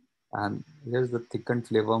 And here's the thickened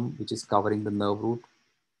flavum which is covering the nerve root.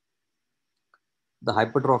 The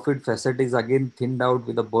hypertrophied facet is again thinned out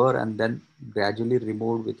with a burr and then gradually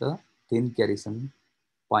removed with a thin kerrison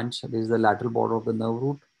punch. This is the lateral border of the nerve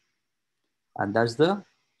root. And that's the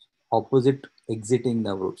opposite exiting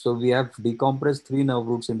nerve root. So we have decompressed 3 nerve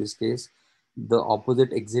roots in this case: the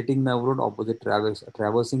opposite exiting nerve root, opposite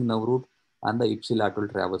traversing nerve root, and the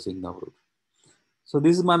ipsilateral traversing nerve root. So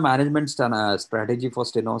this is my management strategy for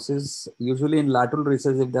stenosis. Usually in lateral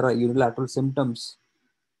recess, if there are unilateral symptoms,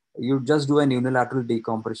 you just do an unilateral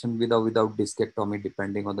decompression with or without discectomy,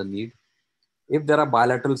 depending on the need. If there are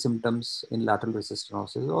bilateral symptoms in lateral recess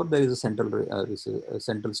stenosis, or there is a central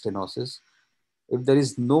stenosis, if there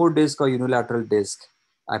is no disc or unilateral disc,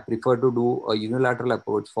 I prefer to do a unilateral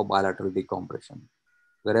approach for bilateral decompression.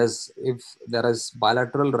 Whereas if there is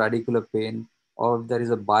bilateral radicular pain, or if there is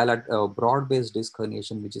a broad-based disc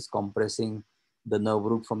herniation which is compressing the nerve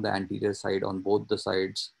root from the anterior side on both the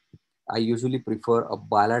sides, I usually prefer a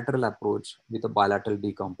bilateral approach with a bilateral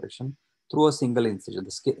decompression through a single incision.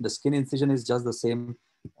 The skin incision is just the same,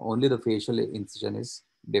 only the facial incision is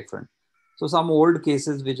different. So some old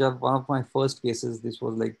cases, which are one of my first cases, this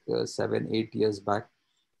was like 7-8 years back,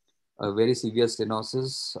 a very severe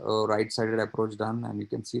stenosis, right-sided approach done, and you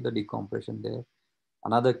can see the decompression there.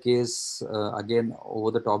 Another case, again, over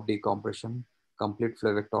the top decompression, complete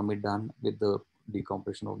flavectomy done with the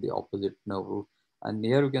decompression of the opposite nerve root. And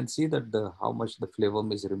here you can see that how much the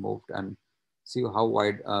flavum is removed, and see how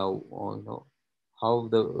wide, how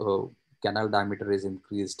the canal diameter is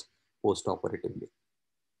increased post-operatively.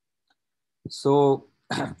 So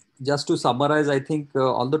just to summarize, I think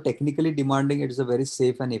although technically demanding, it is a very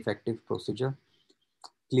safe and effective procedure.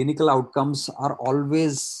 Clinical outcomes are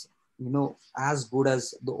always, as good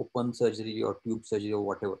as the open surgery or tube surgery or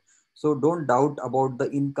whatever. So don't doubt about the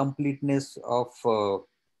incompleteness of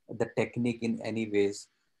the technique in any ways.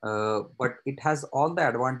 But it has all the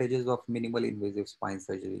advantages of minimal invasive spine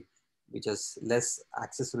surgery, which has less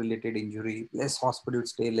access related injury, less hospital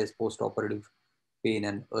stay, less post-operative pain,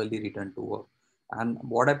 and early return to work. And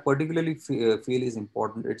what I particularly feel is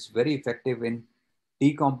important, it's very effective in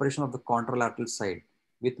decompression of the contralateral side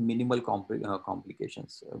with minimal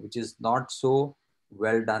complications, which is not so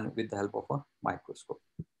well done with the help of a microscope.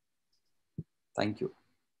 Thank you.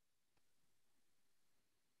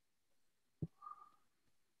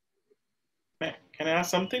 Can I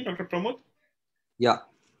ask something, Dr. Pramod? Yeah.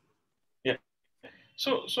 Yeah.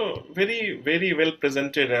 So very, very well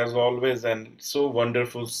presented as always, and so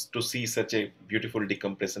wonderful to see such a beautiful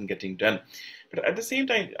decompression getting done. But at the same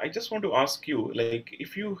time, I just want to ask you, like,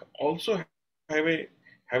 if you also have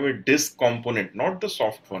a disc component, not the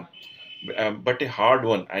soft one, but a hard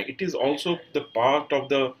one. It is also the part of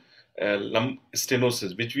the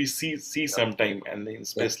stenosis, which we see sometime, and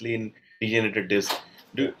especially in degenerated disc.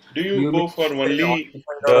 Do you go for only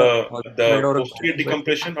the posterior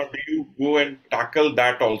decompression, or do you go and tackle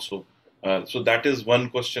that also? So that is one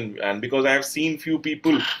question, and because I have seen few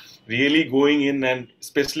people really going in, and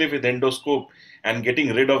especially with endoscope, and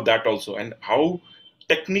getting rid of that also, and how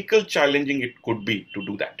technical challenging it could be to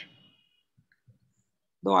do that?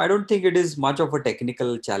 No, I don't think it is much of a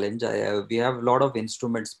technical challenge. We have a lot of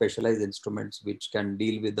instruments, specialized instruments, which can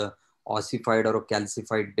deal with the ossified or a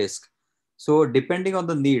calcified disc. So depending on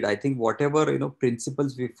the need, I think whatever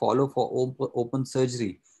principles we follow for open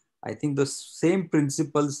surgery, I think the same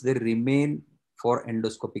principles, they remain for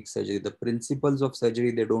endoscopic surgery. The principles of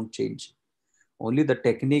surgery, they don't change. Only the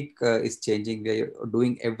technique is changing. We are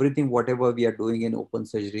doing everything, whatever we are doing in open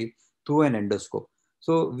surgery, through an endoscope.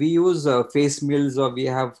 So we use face mills, or we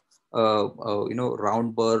have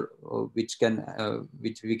round burr, which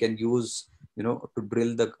we can use to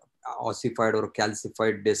drill the ossified or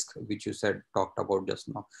calcified disc, which you talked about just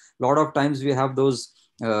now. A lot of times we have those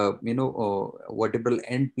vertebral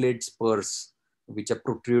end plate spurs which are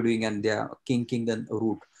protruding and they are kinking the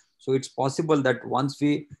root. So it's possible that once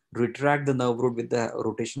we retract the nerve root with the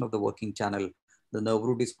rotation of the working channel, the nerve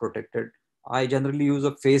root is protected. I generally use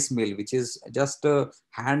a face mill, which is just a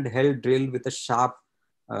handheld drill with a sharp,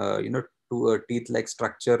 to a teeth-like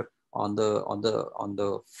structure on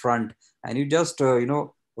the front, and you just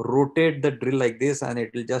rotate the drill like this, and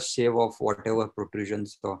it will just shave off whatever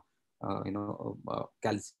protrusions or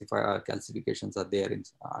calcifications are there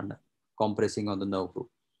and compressing on the nerve root.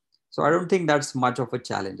 So I don't think that's much of a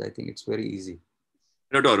challenge. I think it's very easy.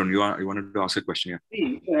 Arun, you wanted to ask a question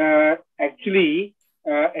here? Actually,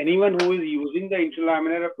 anyone who is using the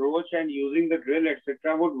interlaminar approach and using the drill,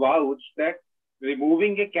 etc., would vouch that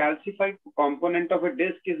removing a calcified component of a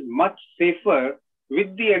disc is much safer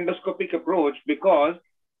with the endoscopic approach, because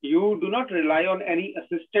you do not rely on any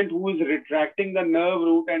assistant who is retracting the nerve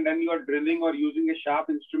root and then you are drilling or using a sharp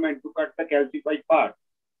instrument to cut the calcified part.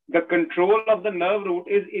 The control of the nerve root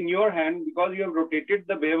is in your hand because you have rotated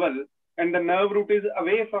the bevel and the nerve root is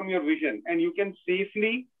away from your vision, and you can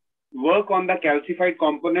safely work on the calcified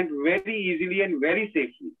component very easily and very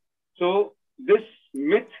safely. So this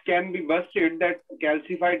myth can be busted that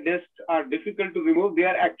calcified discs are difficult to remove. They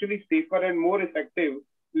are actually safer and more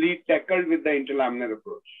effectively tackled with the interlaminar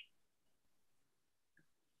approach.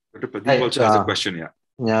 Dr. Pradeep also has a question,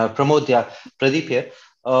 Yeah, Pramod, Pradeep here.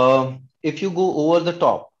 If you go over the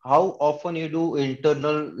top, how often you do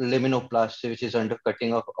internal laminoplasty, which is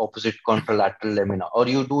undercutting of opposite contralateral lamina, or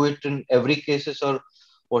you do it in every cases, or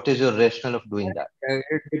what is your rationale of doing that?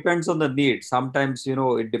 It depends on the need. Sometimes,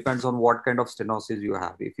 it depends on what kind of stenosis you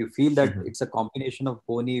have. If you feel that it's a combination of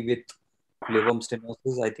bony with flavum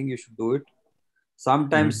stenosis, I think you should do it.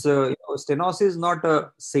 Sometimes stenosis is not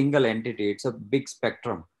a single entity. It's a big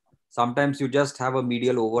spectrum. Sometimes you just have a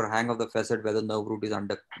medial overhang of the facet where the nerve root is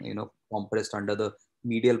compressed under the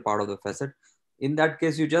medial part of the facet. In that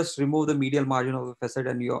case, you just remove the medial margin of the facet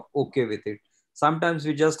and you're okay with it. Sometimes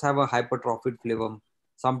we just have a hypertrophied flavum.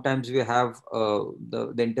 Sometimes we have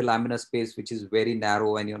the interlaminar space, which is very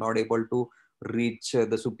narrow and you're not able to reach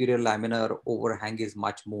the superior laminar overhang is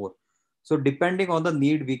much more. So depending on the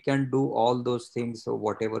need, we can do all those things. So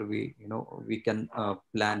whatever we can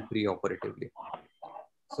plan pre-operatively.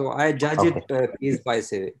 So I judge it case by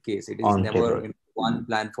case. It is never one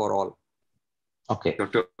plan for all. Okay.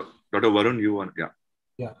 Dr. Varun, you want,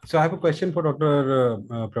 Yeah. So I have a question for Dr.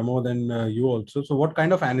 Pramod and you also. So what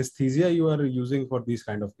kind of anesthesia you are using for these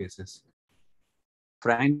kind of cases?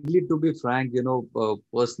 Frankly, to be frank,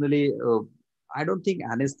 personally, I don't think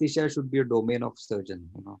anesthesia should be a domain of surgeon.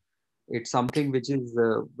 It's something which is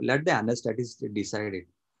let the anesthetist decide it.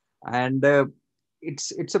 And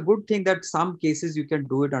it's a good thing that some cases you can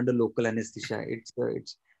do it under local anesthesia.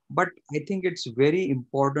 But I think it's very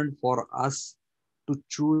important for us to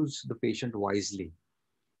choose the patient wisely.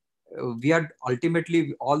 We are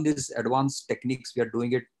ultimately, all these advanced techniques, we are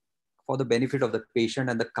doing it for the benefit of the patient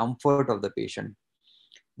and the comfort of the patient.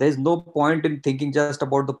 There is no point in thinking just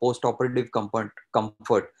about the post-operative comfort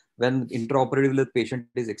when intraoperatively the patient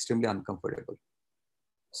is extremely uncomfortable.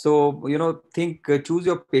 So, choose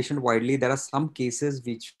your patient widely. There are some cases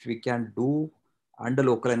which we can do under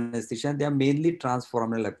local anesthesia, and they are mainly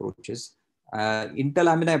transforaminal approaches.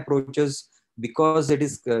 Interlaminar approaches, because it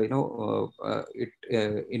is,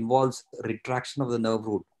 involves retraction of the nerve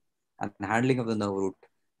root and handling of the nerve root.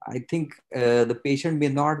 I think the patient may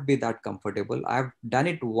not be that comfortable. I've done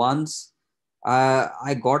it once.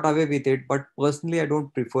 I got away with it, but personally, I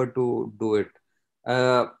don't prefer to do it.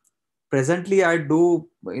 Presently, I do,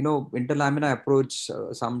 interlaminar approach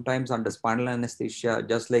sometimes under spinal anesthesia,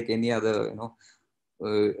 just like any other,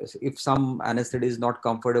 if some anesthetist is not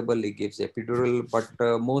comfortable, he gives epidural. But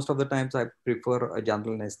most of the times I prefer a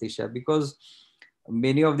general anesthesia, because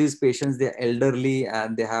many of these patients, they're elderly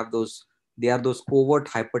and they are those covert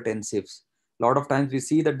hypertensives. A lot of times we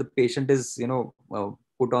see that the patient is,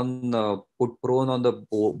 put prone on the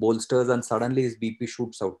bolsters, and suddenly his BP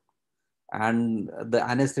shoots out. And the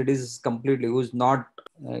anesthetist is completely, who's not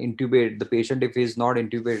intubated, the patient, if he's not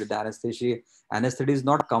intubated, the anesthetist is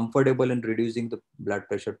not comfortable in reducing the blood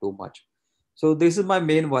pressure too much. So this is my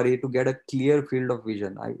main worry, to get a clear field of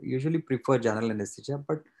vision. I usually prefer general anesthesia,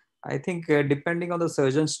 but I think depending on the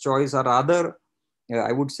surgeon's choice, or rather,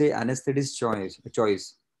 I would say anesthetist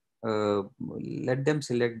choice, let them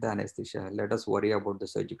select the anesthesia. Let us worry about the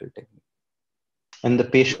surgical technique. And the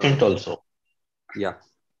patient also. Yeah.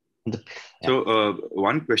 So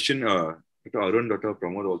one question, Dr. Arun, Dr.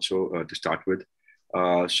 Pramod also to start with.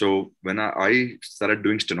 So when I started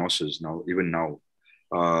doing stenosis now, even now,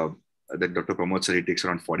 that Dr. Pramod said it takes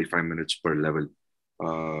around 45 minutes per level.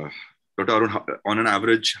 Dr. Arun, on an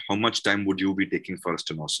average, how much time would you be taking for a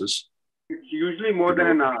stenosis? It's usually more than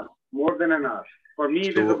an hour. More than an hour. For me,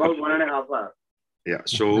 it is about 1.5 hours. Yeah.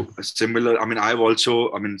 So similar. I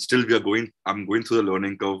mean, still I'm going through the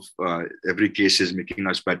learning curve. Every case is making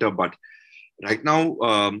us better, but right now,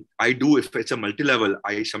 I do, if it's a multi-level,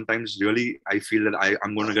 I sometimes I feel that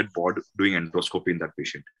I'm going to get bored doing endoscopy in that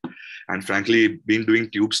patient. And frankly, been doing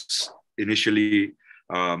tubes initially,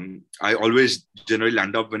 I always generally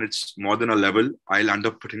land up, when it's more than a level, I'll end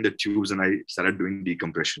up putting the tubes and I started doing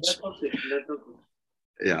decompressions. That's okay.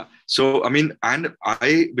 Yeah. So, I mean, and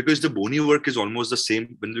because the bony work is almost the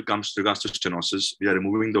same when it comes to regards to stenosis, we are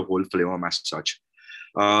removing the whole phlegm as such.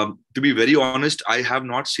 To be very honest, I have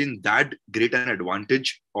not seen that great an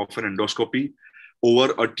advantage of an endoscopy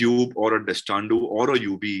over a tube or a Deshpande or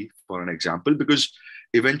a UB, for an example, because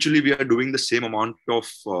eventually we are doing the same amount of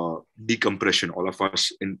decompression, all of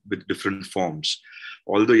us, with different forms.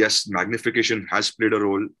 Although, yes, magnification has played a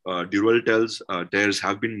role. Dural tears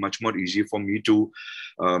have been much more easy for me to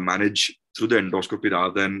manage through the endoscopy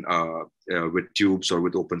rather than with tubes or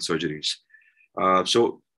with open surgeries.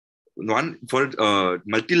 So, one for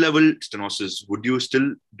multi-level stenosis, would you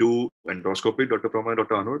still do endoscopy, Dr. Pramod,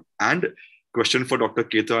 Dr. Arun? And question for Dr.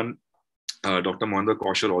 Ketan, Dr. Mohinder,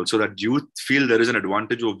 Kaushal also, that do you feel there is an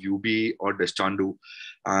advantage of UB or Deshpande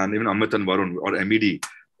and even Amit and Varun or MED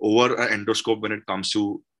over an endoscope when it comes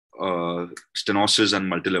to stenosis and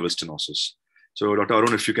multi-level stenosis? So, Dr.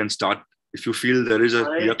 Arun, if you can start, if you feel there is a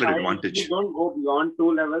clear-cut advantage. I don't go beyond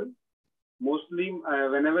 2 levels. Mostly,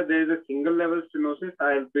 whenever there is a single level stenosis,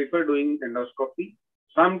 I prefer doing endoscopy,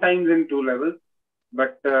 sometimes in 2 levels,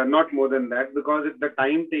 but not more than that, because the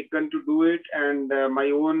time taken to do it and my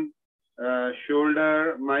own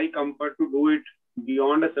shoulder, my comfort to do it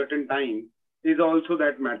beyond a certain time is also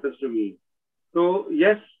that matters to me. So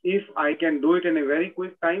yes, if I can do it in a very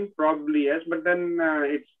quick time, probably yes, but then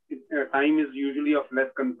time is usually of less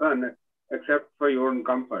concern, except for your own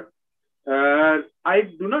comfort. I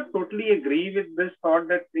do not totally agree with this thought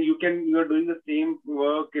that you are doing the same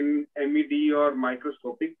work in MED or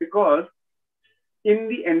microscopic, because in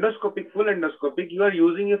the endoscopic, full endoscopic, you are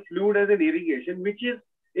using a fluid as an irrigation, which is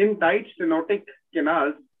in tight stenotic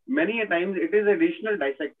canals. Many a times it is additional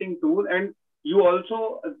dissecting tool, and you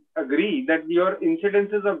also agree that your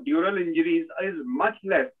incidences of dural injuries is much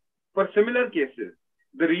less for similar cases.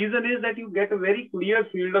 The reason is that you get a very clear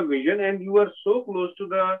field of vision and you are so close to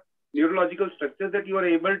the neurological structures that you are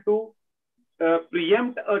able to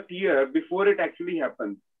preempt a tear before it actually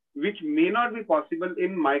happens, which may not be possible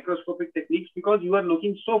in microscopic techniques because you are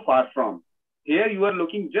looking so far from. Here you are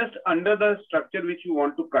looking just under the structure which you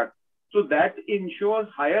want to cut. So that ensures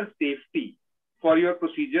higher safety for your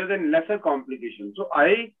procedures and lesser complications. So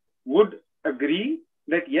I would agree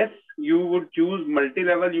that yes, you would choose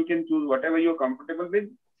multi-level, you can choose whatever you're comfortable with,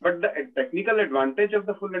 but the technical advantage of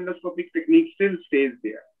the full endoscopic technique still stays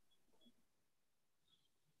there.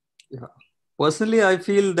 Yeah. Personally, I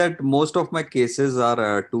feel that most of my cases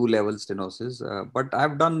are 2-level stenosis, but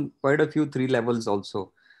I've done quite a few 3 levels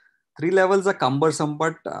also. 3 levels are cumbersome,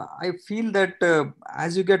 but I feel that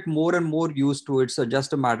as you get more and more used to it, it's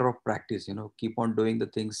just a matter of practice, keep on doing the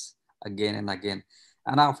things again and again.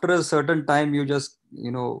 And after a certain time, you just,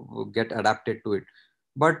 get adapted to it.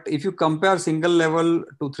 But if you compare single level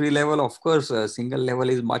to 3-level, of course, single level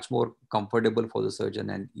is much more comfortable for the surgeon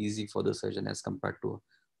and easy for the surgeon as compared to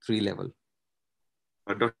 3-level.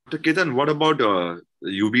 Dr. Ketan, what about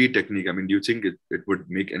UB technique? I mean, do you think it would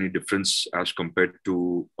make any difference as compared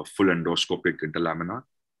to a full endoscopic interlaminar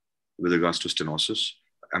with regards to stenosis?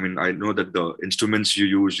 I mean, I know that the instruments you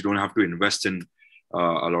use, you don't have to invest in a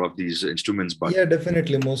lot of these instruments, but yeah,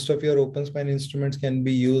 definitely. Most of your open spine instruments can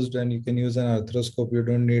be used, and you can use an arthroscope. You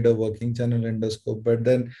don't need a working channel endoscope. But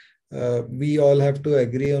then we all have to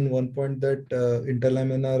agree on one point that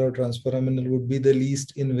interlaminar or transforaminal would be the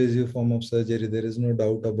least invasive form of surgery. There is no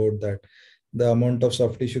doubt about that. the amount of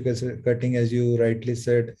soft tissue cutting, as you rightly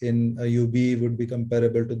said, in a UB would be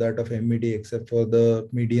comparable to that of MED, except for the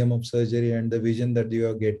medium of surgery and the vision that you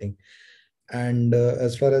are getting. And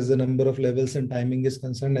as far as the number of levels and timing is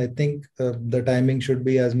concerned, I think the timing should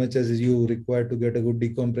be as much as you require to get a good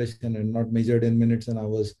decompression and not measured in minutes and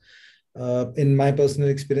hours. In my personal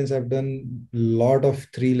experience, I've done a lot of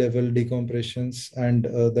 3-level decompressions, and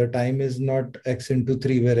the time is not X into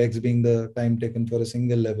 3, where X being the time taken for a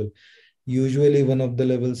single level. Usually one of the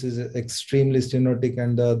levels is extremely stenotic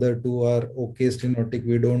and the other two are okay stenotic.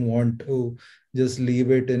 We don't want to just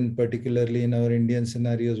leave it in, particularly in our Indian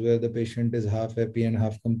scenarios where the patient is half happy and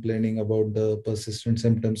half complaining about the persistent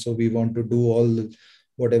symptoms. So we want to do all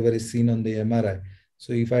whatever is seen on the MRI.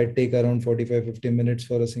 So if I take around 45-50 minutes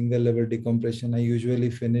for a single level decompression, I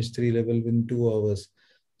usually finish 3 level within 2 hours.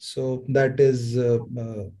 So that is,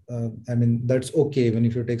 I mean, that's okay even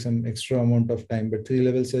if you take some extra amount of time, but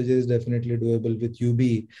 3-level surgery is definitely doable with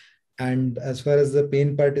UB. And as far as the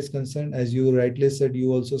pain part is concerned, as you rightly said,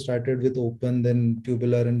 you also started with open, then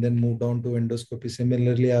tubular, and then moved on to endoscopy.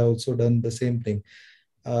 Similarly, I also done the same thing.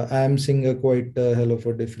 I am seeing a quite hell of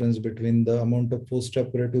a difference between the amount of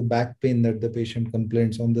post-operative back pain that the patient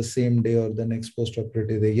complains on the same day or the next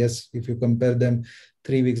post-operative day. Yes, if you compare them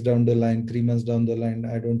 3 weeks down the line, 3 months down the line,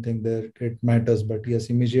 I don't think that it matters. But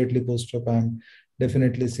yes, immediately post-op, I'm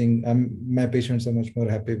definitely seeing my patients are much more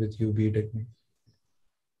happy with UB technique.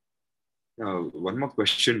 One more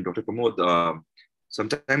question, Dr. Pramod.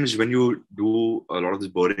 Sometimes when you do a lot of this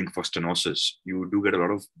boring for stenosis, you do get a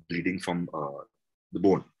lot of bleeding from the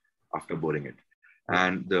bone after boring it.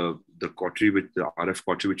 And the cautery with the RF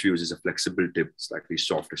cautery which we use is a flexible tip, slightly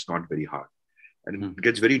soft, it's not very hard. And it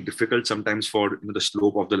gets very difficult sometimes for the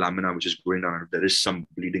slope of the lamina which is going down, if there is some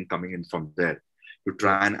bleeding coming in from there, to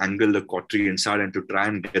try and angle the cautery inside and to try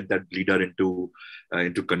and get that bleeder into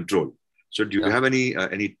control. So do you have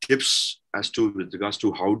any tips as to with regards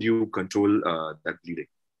to how do you control that bleeding?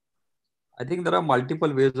 I think there are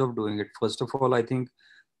multiple ways of doing it. First of all, I think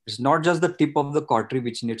it's not just the tip of the cautery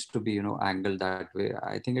which needs to be, angled that way.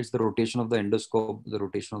 I think it's the rotation of the endoscope, the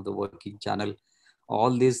rotation of the working channel. All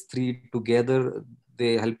these three together,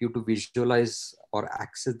 they help you to visualize or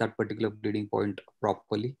access that particular bleeding point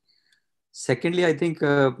properly. Secondly, I think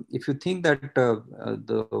if you think that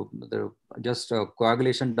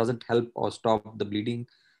coagulation doesn't help or stop the bleeding,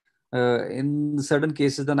 in certain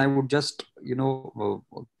cases, then I would just,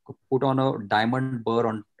 put on a diamond burr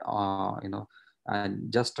on,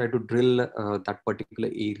 and just try to drill that particular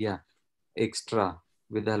area extra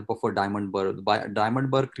with the help of a diamond burr. The diamond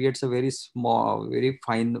burr creates a very small, very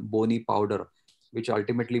fine bony powder, which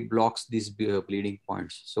ultimately blocks these bleeding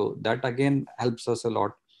points. So that again helps us a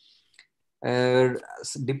lot.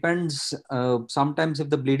 Depends. Sometimes if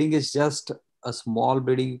the bleeding is just a small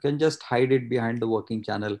bleeding, you can just hide it behind the working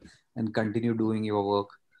channel and continue doing your work.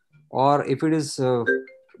 Or if it is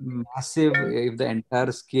massive, if the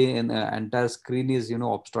entire screen is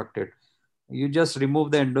obstructed, you just remove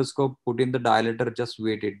the endoscope, put in the dilator, just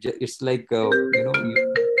wait it. It's like for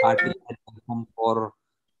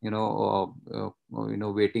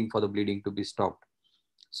waiting for the bleeding to be stopped.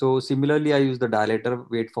 So similarly, I use the dilator,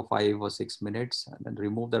 wait for 5 or 6 minutes, and then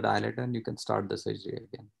remove the dilator, and you can start the surgery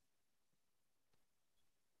again.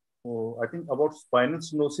 So I think about spinal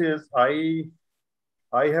stenosis,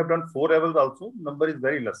 I have done 4 levels also. Number is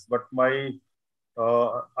very less, but I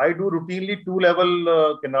do routinely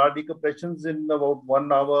 2-level canal decompressions in about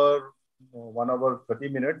 1 hour, 1 hour 30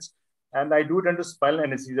 minutes, and I do it under spinal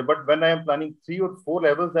anesthesia. But when I am planning 3 or 4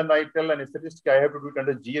 levels, then I tell anesthetist I have to do it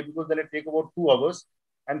under GA, because then it takes about 2 hours.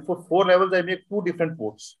 And for 4 levels, I make 2 different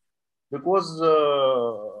ports, because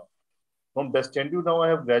from Deshpande now I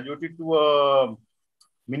have graduated to a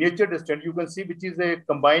miniature Deshpande, you can see, which is a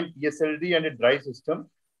combined PSLD and a dry system.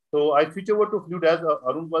 So I switch over to fluid, as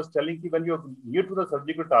Arun was telling you, when you're near to the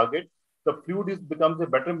surgical target, the fluid becomes a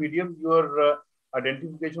better medium, your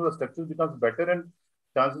identification of the structure becomes better, and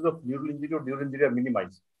chances of neural injury or neural injury are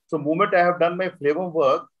minimized. So moment I have done my phlegm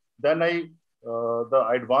work, then I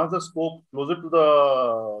advance the scope closer to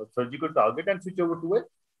the surgical target and switch over to a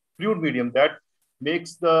fluid medium that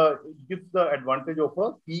gives the advantage of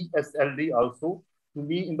a PSLD also to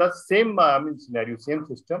me in the same scenario, same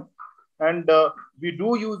system. And we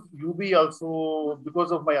do use UV also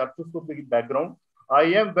because of my arthroscopic background. I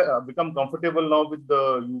am become comfortable now with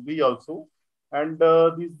the UV also. And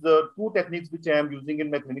these 2 techniques which I am using in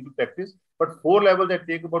my clinical practice. But 4 levels I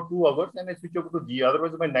take about 2 hours, and I switch over to G.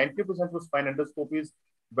 Otherwise, my 90% of spine endoscopies,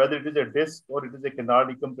 whether it is a disc or it is a canal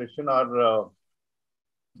decompression, are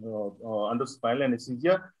under spinal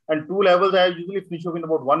anesthesia. And 2 levels I usually finish off in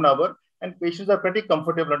about 1 hour, and patients are pretty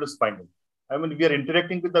comfortable under spinal. I mean, we are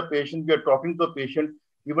interacting with the patient, we are talking to the patient.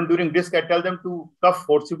 Even during disc, I tell them to cuff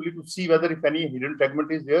forcibly to see whether if any hidden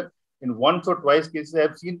fragment is there. In once or twice cases I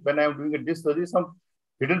have seen when I am doing a disc surgery, some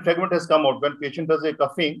hidden fragment has come out when patient does a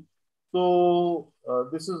cuffing. So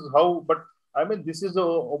this is how, but I mean, this is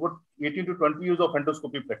over 18 to 20 years of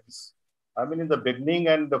endoscopy practice. I mean, in the beginning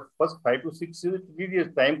and the first 5 to 6 years, it really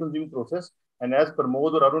is time-consuming process. And as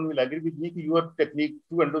Pramod or Arun will agree with me, your technique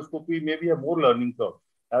to endoscopy maybe a more learning curve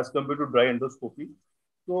as compared to dry endoscopy.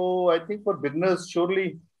 So I think for beginners,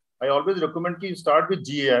 surely I always recommend you start with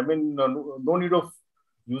GA. I mean, no need of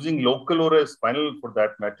using local or a spinal for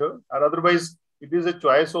that matter. Or otherwise, it is a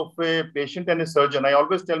choice of a patient and a surgeon. I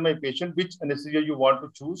always tell my patient which anesthesia you want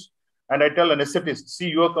to choose. And I tell anesthetist, see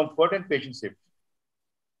your comfort and patient safety.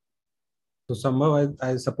 So Sambhav,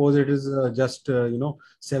 I suppose it is just,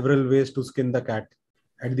 several ways to skin the cat.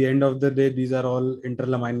 At the end of the day, these are all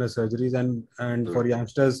interlaminar surgeries, and for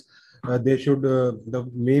youngsters, they should, the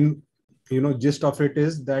main, gist of it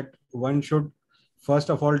is that one should first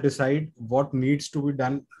of all decide what needs to be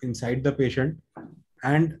done inside the patient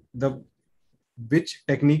and which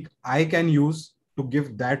technique I can use to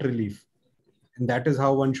give that relief. And that is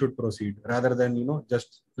how one should proceed, rather than,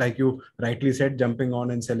 just like you rightly said, jumping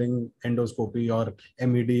on and selling endoscopy or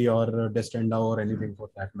MED or Deshpande or anything for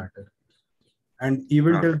that matter. And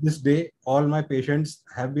even till this day, all my patients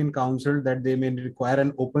have been counseled that they may require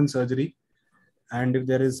an open surgery. And if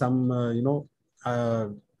there is some,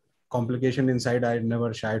 complication inside, I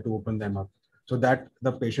never shy to open them up. So that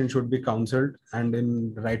the patient should be counseled, and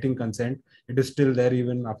in writing consent, it is still there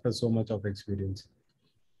even after so much of experience.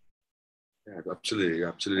 Yeah,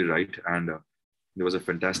 absolutely right. And there was a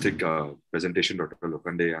fantastic presentation, Dr.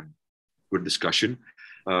 Lokhande, and good discussion.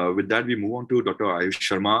 With that, we move on to Dr. Ayush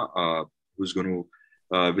Sharma, who's going to,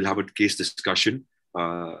 we'll have a case discussion.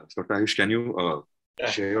 Dr. Ayush, can you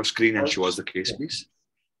share your screen and show us the case, please?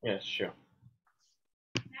 Yes, sure.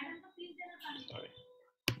 Sorry.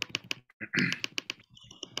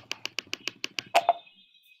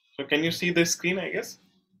 So can you see the screen, I guess?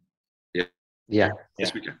 Yeah.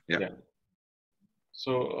 Yes, we can. Yeah.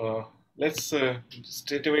 So let's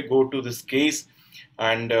straight away go to this case.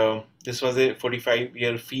 And this was a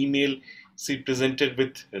 45-year female. She presented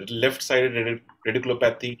with left-sided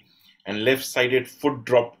radiculopathy and left-sided foot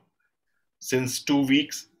drop since 2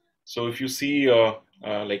 weeks. So if you see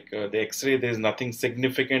the X-ray, there is nothing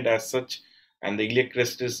significant as such, and the iliac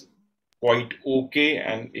crest is quite okay.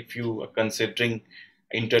 And if you are considering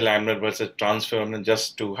interlaminar versus transforaminal,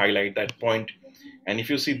 just to highlight that point. And if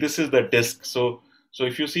you see, this is the disc. So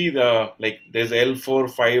if you see there's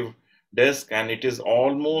L4-5 disc, and it is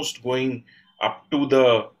almost going up to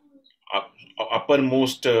the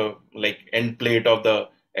uppermost end plate of the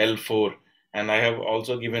L4. And I have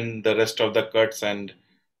also given the rest of the cuts, and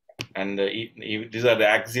these are the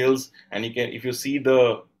axials. And you can, if you see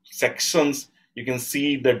the sections, you can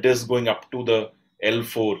see the disc going up to the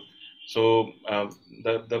L4. So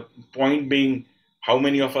the point being, how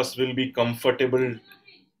many of us will be comfortable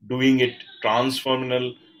doing it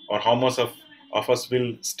transforaminal, or how much of us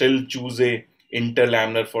will still choose a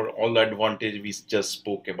interlaminar for all the advantage we just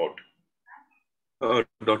spoke about?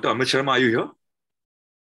 Dr. Amit Sharma, are you here?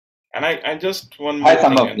 And I just one more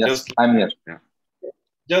thing. Sambhav, yes, I'm here. Yeah.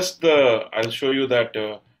 Just I'll show you that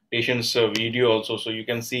patient's video also, so you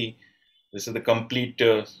can see this is the complete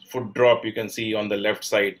foot drop. You can see on the left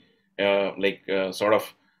side,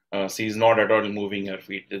 she's not at all moving her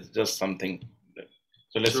feet. It's just something.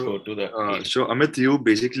 So let's go to the. So Amit, you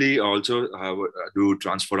basically also do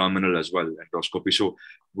transforaminal as well, endoscopy. So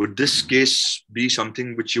would this case be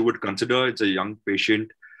something which you would consider? It's a young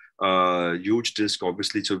patient, huge disc,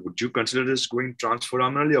 obviously. So would you consider this going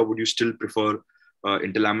transforaminally, or would you still prefer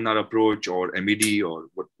interlaminar approach or MED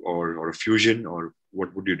or a fusion, or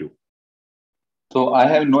what would you do? So I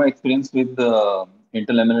have no experience with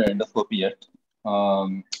interlaminar endoscopy yet,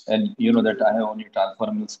 and you know that I have only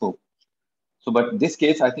transforaminal scope. So, but this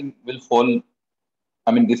case I think will fall.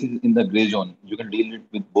 I mean, this is in the gray zone. You can deal it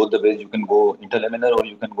with both the ways. You can go interlaminar, or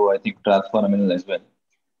you can go, I think, transforaminal as well.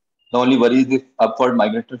 The only worry is this upward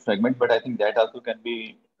migratory fragment, but I think that also can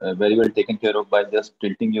be very well taken care of by just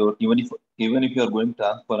tilting your, even if you are going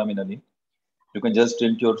transforaminally, you can just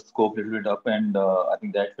tilt your scope a little bit up, and I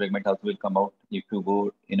think that fragment also will come out if you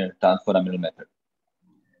go in a transforaminal method.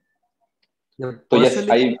 Yeah, so yes,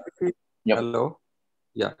 yep. Hello.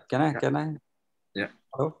 Yeah. Can I? Yeah.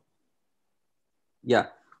 Hello. Yeah.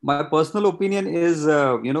 My personal opinion is,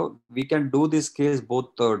 we can do this case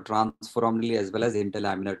both transforaminally as well as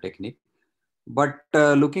interlaminar technique. But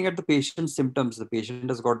looking at the patient's symptoms, the patient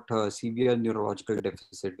has got severe neurological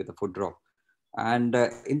deficit with a foot drop. And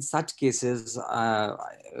in such cases,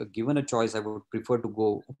 given a choice, I would prefer to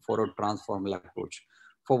go for a transformal approach.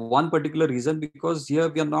 For one particular reason, because here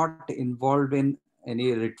we are not involved in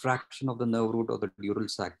any retraction of the nerve root or the dural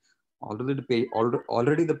sac.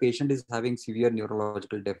 Already the patient is having severe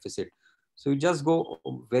neurological deficit. So you just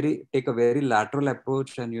take a very lateral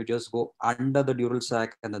approach, and you just go under the dural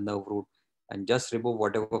sac and the nerve root and just remove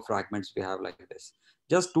whatever fragments we have like this.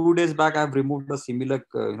 Just 2 days back, I've removed a similar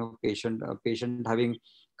patient having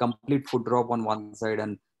complete foot drop on one side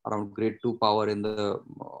and around grade 2 power in the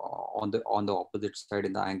on the opposite side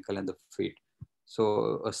in the ankle and the feet.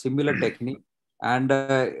 So a similar technique. And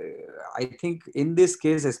I think in this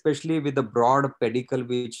case, especially with the broad pedicle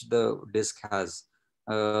which the disc has,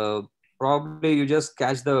 probably you just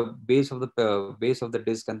catch the base of the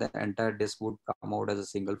disc, and the entire disc would come out as a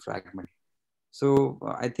single fragment. So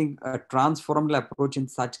I think a transformal approach in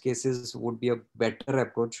such cases would be a better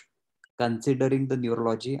approach, considering the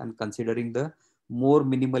neurology and considering the more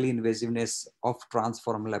minimally invasiveness of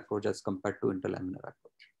transformal approach as compared to interlaminar approach.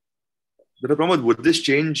 Dr. Pramod, would this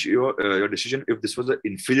change your decision if this was an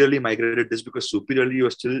inferiorly migrated disc, because superiorly you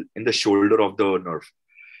are still in the shoulder of the nerve,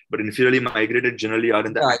 but inferiorly migrated generally are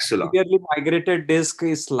in the axilla? Inferiorly migrated disc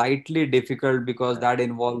is slightly difficult because that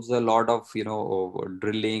involves a lot of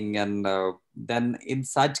drilling, and then in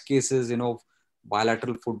such cases,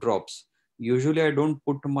 bilateral foot drops. Usually,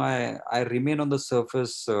 I remain on the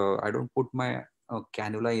surface. I don't put my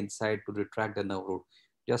cannula inside to retract the nerve root.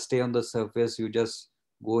 Just stay on the surface. You just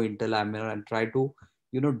go interlaminar and try to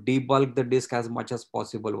debulk the disc as much as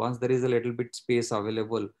possible. Once there is a little bit space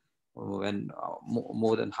available, when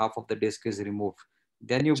more than half of the disc is removed,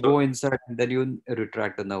 then you go inside and then you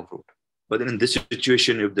retract the nerve root. But then in this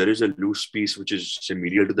situation, if there is a loose piece which is, say,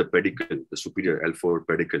 medial to the pedicle, the superior L4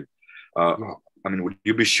 pedicle, I mean, would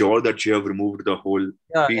you be sure that you have removed the whole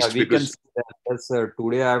piece? Yeah, we can see that. Yes, sir.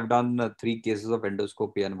 Today I've done 3 cases of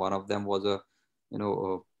endoscopy, and one of them was a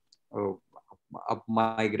up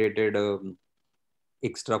migrated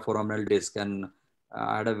extraforaminal disc, and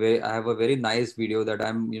I have a very nice video that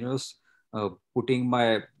I'm putting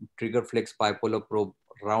my trigger flex bipolar probe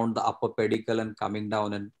around the upper pedicle and coming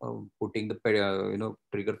down and putting the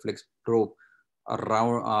trigger flex probe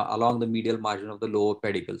around along the medial margin of the lower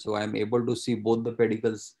pedicle. So I'm able to see both the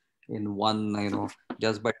pedicles in one,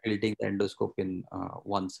 just by tilting the endoscope in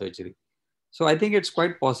one surgery. So I think it's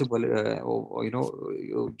quite possible.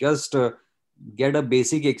 You just get a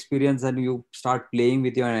basic experience and you start playing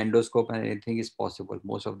with your endoscope, and anything is possible.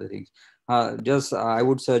 Most of the things. I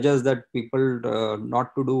would suggest that people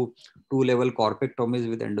not to do 2-level corpectomies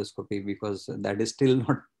with endoscopy, because that is still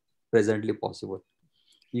not presently possible.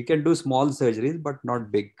 You can do small surgeries, but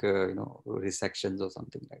not big, resections or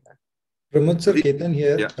something like that. Pramod sir, Ketan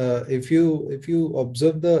here. Yeah. If you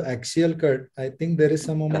observe the axial cut, I think there is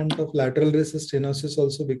some amount of lateral recess stenosis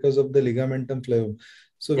also because of the ligamentum flavum.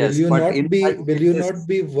 So yes, will you not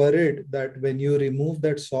be worried that when you remove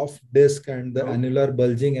that soft disc and the annular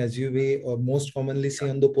bulging, as you most commonly see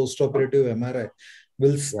on the postoperative MRI,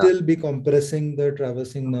 will still be compressing the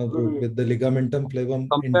traversing nerve root with the ligamentum flavum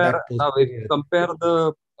intact? Compare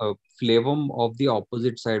the flavum of the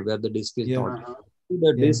opposite side where the disc is not.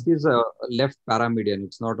 The disc is left paramedian,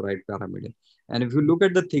 it's not right paramedian. And if you look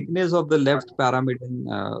at the thickness of the left paramedian,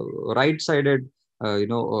 right-sided,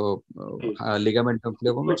 ligamentum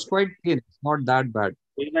flavum, it's quite thin. It's not that bad.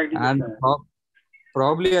 And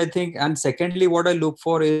probably I think, and secondly, what I look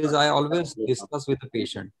for is I always discuss with the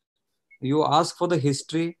patient. You ask for the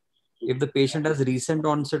history. If the patient has recent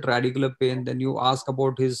onset radicular pain, then you ask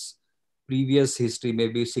about his previous history,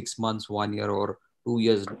 maybe 6 months, 1 year, or 2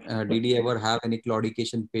 years. Did he ever have any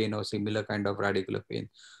claudication pain or similar kind of radicular pain?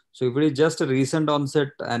 So if it is just a recent onset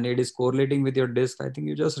and it is correlating with your disc, I think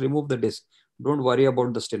you just remove the disc. Don't worry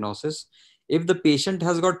about the stenosis. If the patient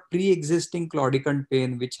has got pre-existing claudicant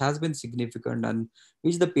pain, which has been significant and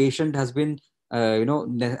which the patient has been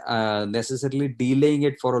necessarily delaying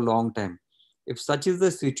it for a long time, if such is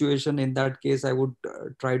the situation, in that case, I would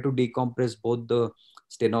try to decompress both the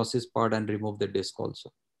stenosis part and remove the disc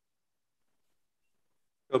also.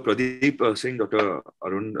 So Pradeep, Singh, Dr.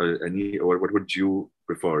 Arun, what would you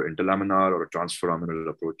prefer, interlaminar or a transforaminal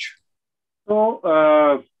approach? So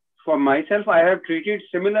for myself, I have treated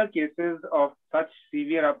similar cases of such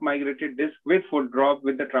severe upmigrated disc with foot drop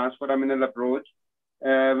with the transforaminal approach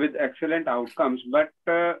with excellent outcomes. But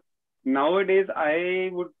nowadays,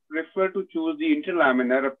 I would prefer to choose the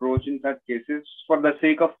interlaminar approach in such cases for the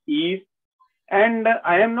sake of ease. And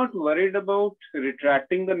I am not worried about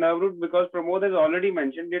retracting the nerve root, because Pramod has already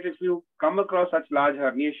mentioned that if you come across such large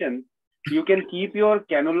herniation, you can keep your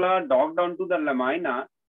cannula docked onto the lamina,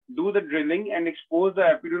 do the drilling and expose the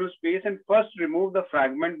epidural space and first remove the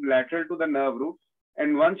fragment lateral to the nerve root.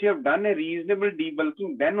 And once you have done a reasonable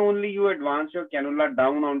debulking, then only you advance your cannula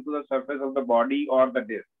down onto the surface of the body or the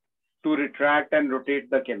disc to retract and rotate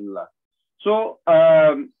the cannula. So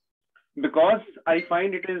because I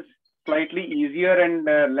find it is slightly easier and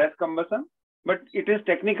less cumbersome, but it is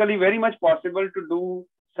technically very much possible to do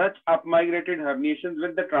such up-migrated herniations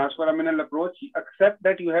with the transforaminal approach, except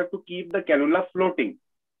that you have to keep the cannula floating.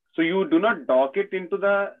 So you do not dock it into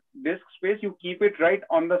the disc space, you keep it right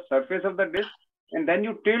on the surface of the disc, and then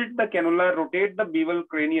you tilt the cannula, rotate the bevel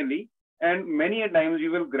cranially, and many a times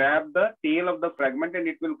you will grab the tail of the fragment and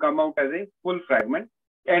it will come out as a full fragment.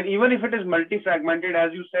 And even if it is multi-fragmented,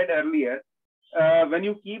 as you said earlier, when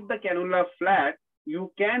you keep the cannula flat,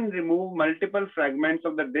 you can remove multiple fragments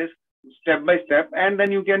of the disc step by step, and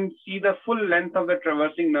then you can see the full length of the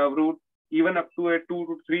traversing nerve root, even up to a 2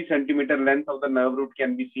 to 3 centimeter length of the nerve root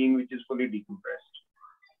can be seen, which is fully decompressed.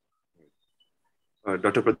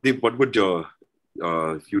 Dr. Pradeep, what would you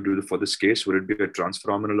do for this case? Would it be a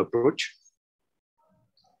transforaminal approach?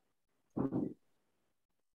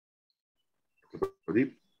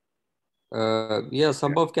 Pradeep? Yeah,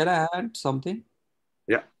 Sambhav, can I add something?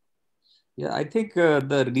 Yeah. Yeah, I think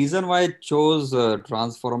the reason why I chose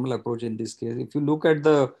transforaminal approach in this case, if you look at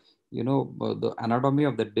the, the anatomy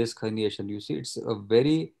of the disc herniation, you see it's a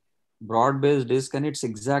very broad-based disc and it's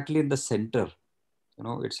exactly in the center.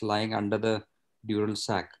 It's lying under the dural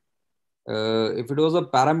sac. If it was a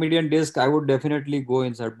paramedian disc, I would definitely go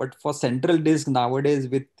inside. But for central disc nowadays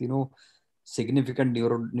with, significant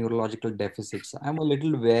neurological deficits, I'm a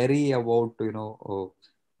little wary about,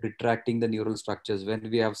 retracting the neural structures when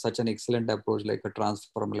we have such an excellent approach like a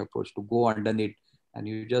transforaminal approach to go underneath and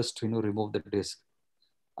you just, remove the disc.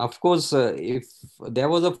 Of course, if there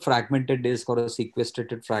was a fragmented disc or a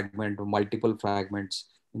sequestrated fragment or multiple fragments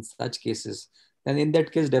in such cases, then in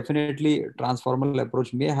that case, definitely transforaminal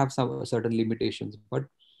approach may have some certain limitations, but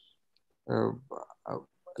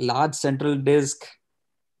large central disc,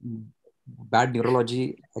 bad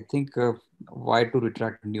neurology, I think why to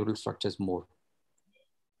retract neural structures more?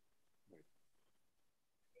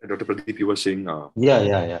 Dr. Pradeep, you were saying...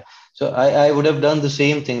 Yeah. So I would have done the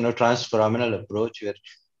same thing, transforaminal approach where,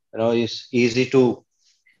 it's easy to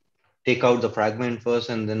take out the fragment first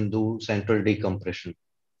and then do central decompression.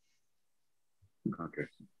 Okay.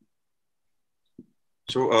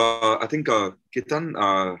 So I think Ketan,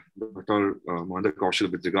 Dr. Mohinder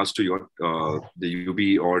Kaushal, with regards to your the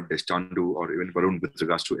UB or Deshpande or even Varun with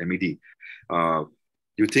regards to MED,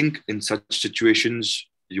 you think in such situations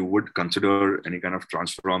you would consider any kind of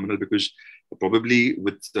transforaminal, because probably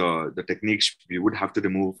with the techniques you would have to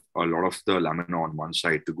remove a lot of the lamina on one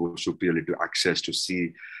side to go superiorly to access to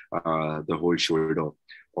see the whole shoulder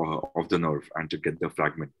of the nerve and to get the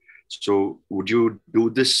fragment. So would you do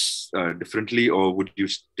this differently, or would you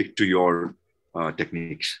stick to your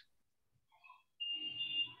techniques?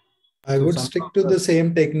 I would stick to the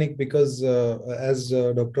same technique because as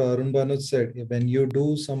Dr. Arun Bhanot said, when you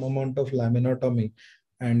do some amount of laminotomy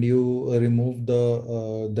and you remove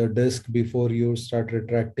the disc before you start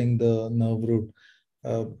retracting the nerve root,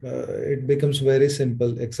 it becomes very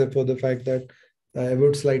simple, except for the fact that I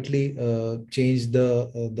would slightly change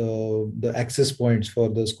the access points for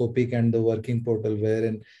the scopic and the working portal,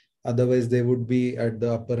 wherein otherwise they would be at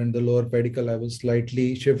the upper and the lower pedicle. I will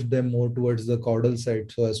slightly shift them more towards the caudal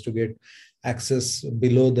side so as to get access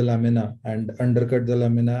below the lamina and undercut the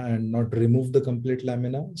lamina and not remove the complete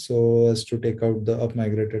lamina so as to take out the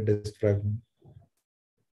up-migrated disc fragment.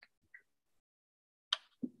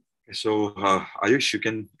 So Ayush, you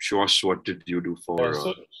can show us what did you do for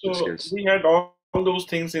this case? We had all those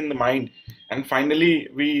things in the mind, and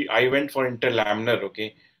finally I went for interlaminar.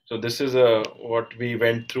 Okay, so this is what we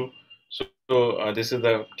went through. So this is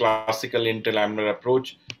the classical interlaminar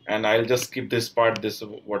approach, and I'll just skip this part. This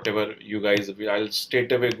whatever you guys, I'll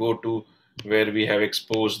straight away go to where we have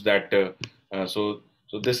exposed that. So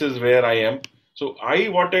this is where I am. So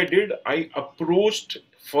what I did, I approached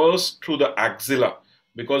first through the axilla,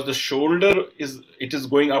 because the shoulder is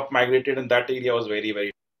going up migrated, and that area was very,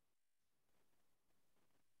 very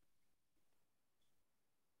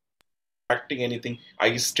acting anything.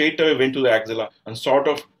 I straight away went to the axilla and sort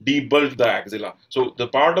of debulked the axilla. So the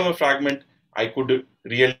part of the fragment I could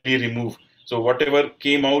really remove. So whatever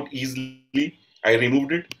came out easily, I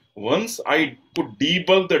removed it. Once I could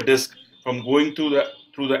debulk the disc from going through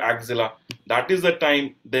the axilla, that is the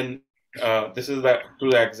time. Then this is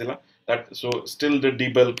through the axilla. So still the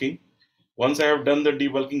debulking. Once I have done the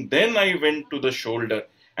debulking, then I went to the shoulder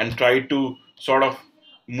and tried to sort of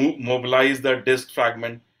mobilize the disc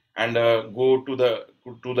fragment and go to the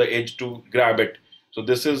to the edge to grab it. So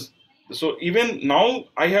this is, so even now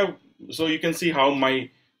I have, so you can see how my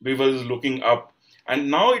bevel is looking up, and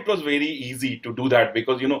now it was very easy to do that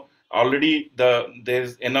because, you know, already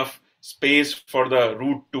there's enough space for the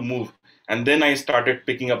root to move. And then I started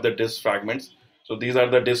picking up the disc fragments. So these are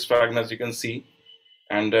the disc fragments you can see,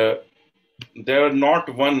 and there are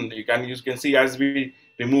not one. You can see as we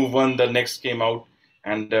remove one, the next came out,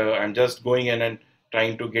 and I'm just going in and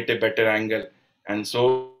trying to get a better angle. And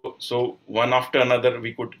so one after another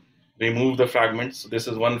we could remove the fragments. This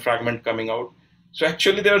is one fragment coming out. So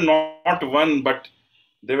actually there are not one, but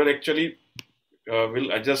they were actually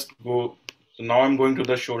will I just go. So now I'm going to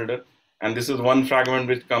the shoulder, and this is one fragment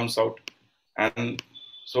which comes out, and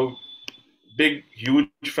so big huge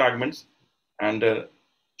fragments, and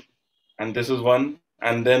this is one,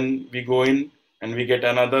 and then we go in and we get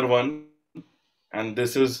another one, and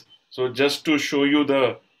this is, so just to show you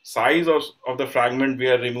the size of the fragment we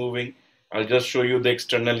are removing, I'll just show you the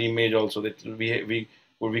external image also, that we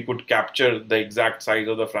could capture the exact size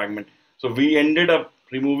of the fragment. So we ended up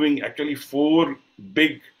removing actually 4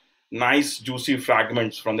 big, nice, juicy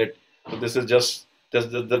fragments from it. So this is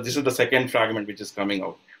this is the second fragment which is coming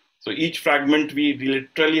out. So each fragment we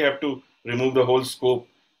literally have to remove the whole scope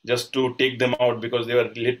just to take them out because they were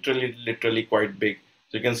literally quite big.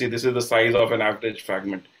 So you can see this is the size of an average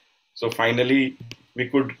fragment. So finally we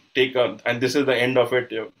could take and this is the end of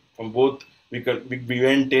it. From both we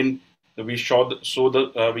went in, we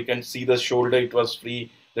we can see the shoulder, it was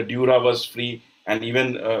free, the dura was free, and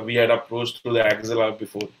even we had approached through the axilla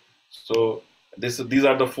before. So these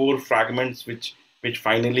are the 4 fragments which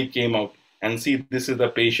finally came out. And see, this is the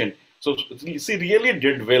patient. So see, really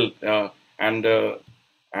did well, and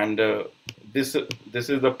this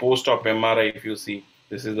is the post-op MRI. If you see,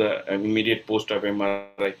 this is the immediate post-op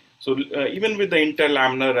MRI. So even with the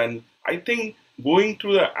interlaminar, and I think going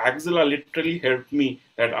through the axilla literally helped me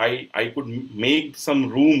that I could make some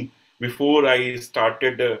room before I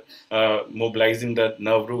started mobilizing the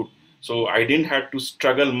nerve root. So I didn't have to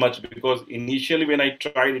struggle much because initially when I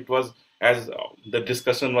tried, it was, as the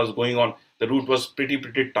discussion was going on, the root was pretty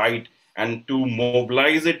tight, and to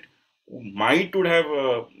mobilize it would have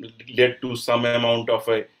led to some amount of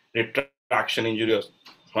a retraction injury or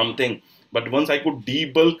something. But once I could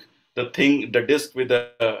debulk the disc with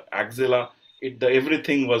the axilla,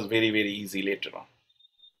 everything was very easy later on.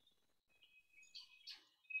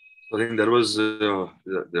 I think there was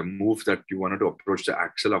the move that you wanted to approach the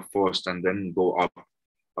axilla first and then go up.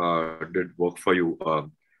 Did work for you.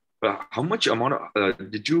 How much amount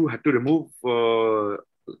did you have to remove?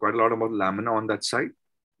 Quite a lot about lamina on that side,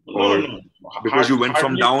 no. Because you went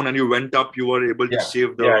from down and you went up, you were able to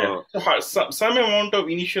save the So, some amount of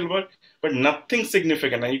initial work, but nothing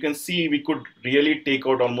significant. And you can see we could really take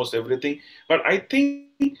out almost everything. But I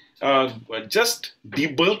think just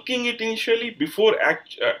debulking it initially before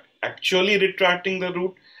actually retracting the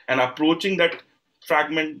root and approaching that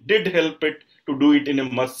fragment did help it to do it in a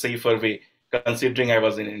much safer way, considering I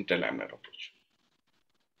was in interlaminar approach.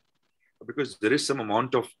 Because there is some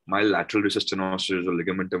amount of mild lateral recess stenosis or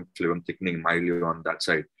ligamentum flavum thickening mildly on that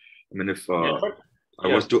side. I mean, if I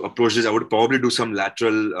was to approach this, I would probably do some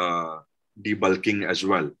lateral debulking as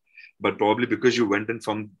well. But probably because you went in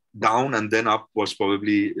from down and then up was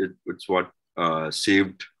probably, it's what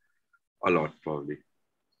saved a lot, probably.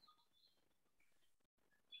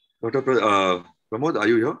 Dr. Pramod, are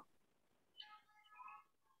you here?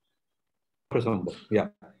 Yeah.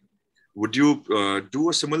 Would you do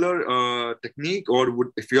a similar technique,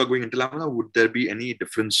 or if you are going interlaminar, would there be any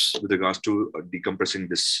difference with regards to decompressing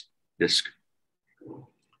this disc?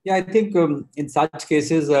 Yeah, I think in such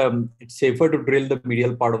cases, it's safer to drill the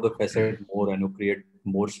medial part of the facet more and create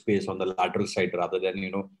more space on the lateral side rather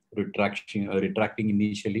than retracting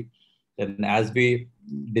initially. And as we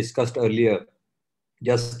discussed earlier,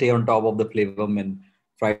 just stay on top of the flavum and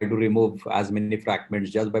try to remove as many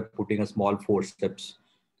fragments just by putting a small forceps.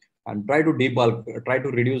 And try to debulk, try to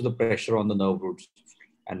reduce the pressure on the nerve roots.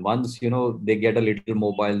 And once, they get a little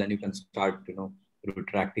mobile, then you can start,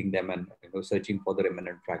 retracting them and searching for the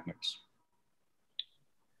remnant fragments.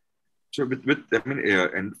 So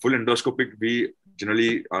in full endoscopic, we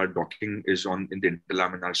generally, our docking is in the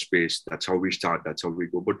interlaminar space. That's how we start. That's how we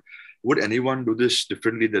go. But would anyone do this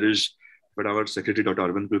differently? There is, but our secretary, Dr.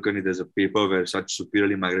 Arvind Kulkarni, there's a paper where such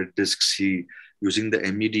superiorly migrated discs, using the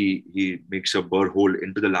MED, he makes a burr hole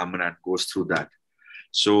into the lamina and goes through that.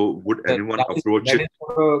 So would anyone approach it? That is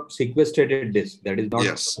for a sequestrated disc. That is not.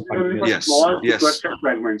 Yes. Small sequestered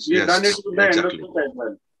fragments. We've done it with the endoscope as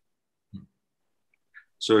well.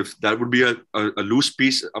 So if that would be a loose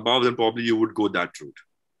piece above, then probably you would go that route.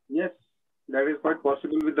 Yes. That is quite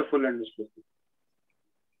possible with the full endoscopy.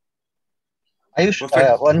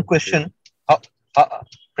 Ayush, one question.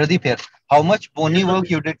 Pradeep here. How much bony work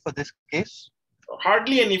you did for this case?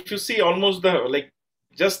 Hardly, and if you see almost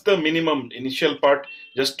just the minimum initial part,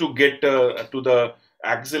 just to get to the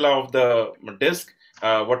axilla of the disc,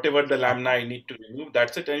 whatever the lamina I need to remove,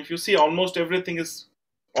 that's it. And if you see, almost everything is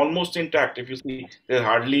almost intact. If you see, there's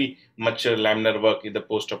hardly much laminar work in the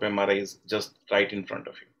post-op MRI is just right in front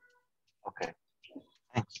of you. Okay.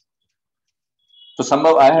 Thanks. So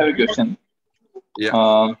Sambhav, I have a question.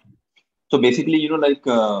 Yeah. So basically,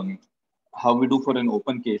 how we do for an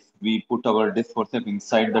open case, we put our disc forceps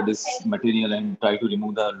inside the disc material and try to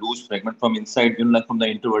remove the loose fragment from inside, from the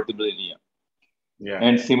intervertebral area. Yeah.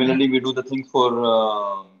 And similarly, we do the thing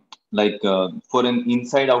for for an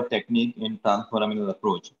inside-out technique in transforaminal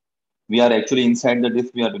approach. We are actually inside the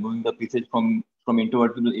disc. We are removing the pieces from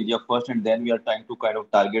intervertebral area first, and then we are trying to kind of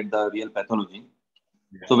target the real pathology.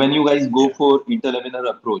 Yeah. So when you guys go for interlaminar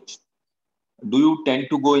approach, do you tend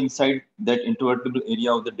to go inside that intervertebral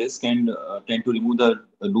area of the disc and tend to remove the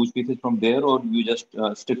loose pieces from there, or you just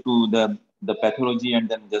stick to the pathology and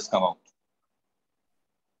then just come out?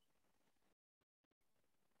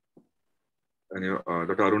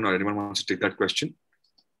 Dr. Arun, or anyone wants to take that question?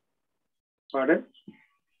 Pardon?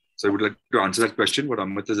 So I would like to answer that question. What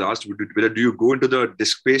Amit has asked, whether do you go into the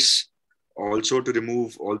disc space also to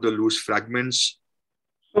remove all the loose fragments?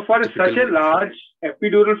 So for such a large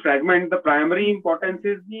epidural fragment, the primary importance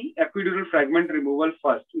is the epidural fragment removal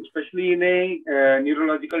first, especially in a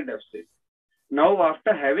neurological deficit. Now,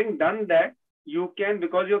 after having done that, you can,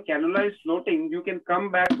 because your cannula is floating, you can come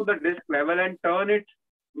back to the disc level and turn it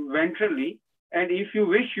ventrally. And if you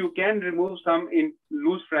wish, you can remove some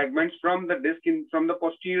loose fragments from the disc from the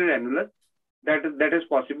posterior annulus. That is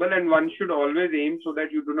possible, and one should always aim so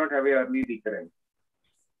that you do not have a early recurrence.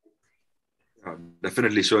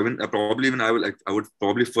 Definitely. So I would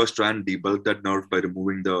probably first try and debulk that nerve by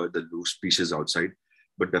removing the loose pieces outside,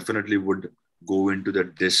 but definitely would go into the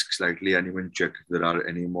disc slightly and even check if there are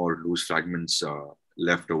any more loose fragments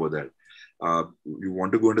left over there. You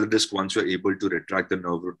want to go into the disc once you're able to retract the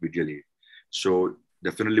nerve root medially. So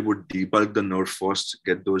definitely would debulk the nerve first,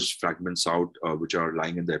 get those fragments out which are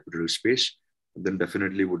lying in the epidural space, and then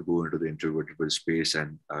definitely would go into the intervertebral space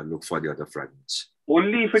and look for the other fragments.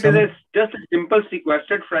 Only if it is just a simple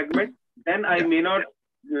sequestered fragment, then I may not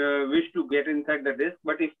wish to get inside the disc.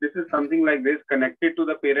 But if this is something like this connected to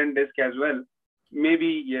the parent disc as well,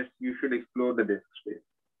 maybe yes, you should explore the disc space.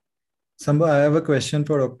 Sambhav, I have a question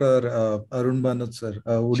for Dr. Arun Bhanot, sir.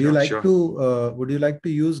 Would you like to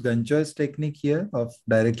use gun choice technique here of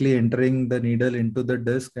directly entering the needle into the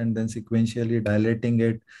disc and then sequentially dilating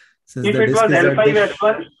it? Since if it was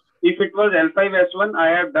L5S1, if it was L5S1, I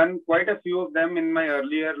have done quite a few of them in my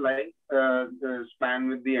earlier life span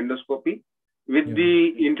with the endoscopy, with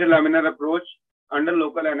the interlaminar approach under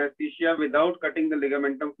local anesthesia without cutting the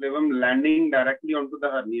ligamentum flavum, landing directly onto the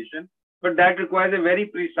herniation. But that requires a very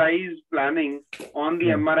precise planning on the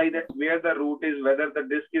MRI, that where the root is, whether the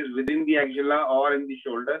disc is within the axilla or in the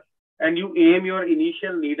shoulder, and you aim your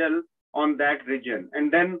initial needle on that region.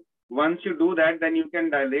 And then once you do that, then you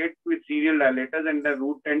can dilate with serial dilators and the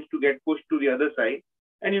root tends to get pushed to the other side.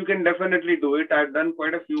 And you can definitely do it. I've done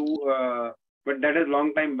quite a few, but that is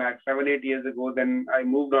long time back, 7-8 years ago. Then I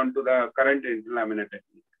moved on to the current interlaminar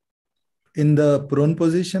technique. In the prone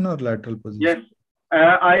position or lateral position? Yes.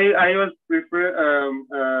 I was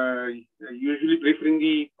usually preferring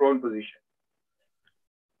the prone position.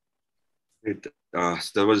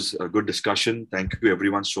 That was a good discussion. Thank you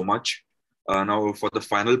everyone so much. Now for the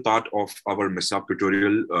final part of our MISSAB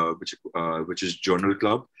tutorial, which is Journal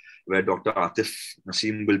Club, where Dr. Atif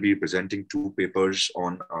Naseem will be presenting 2 papers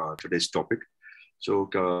on today's topic. So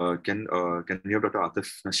can you have Dr. Atif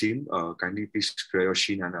Naseem kindly please share your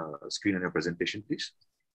screen and your presentation, please?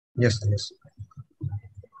 Yes, yes.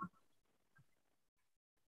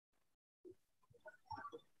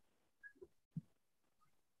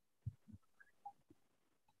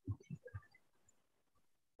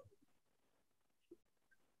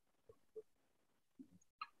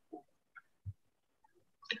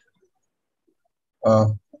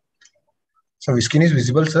 So screen is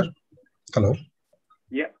visible, sir? Hello?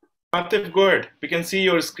 Yeah. Atif, go ahead. We can see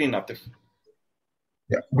your screen, Atif.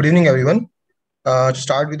 Yeah. Good evening, everyone. To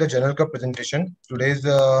start with the Journal Club presentation, today's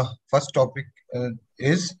first topic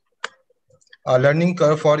is a learning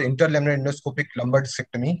curve for interlaminar endoscopic lumbar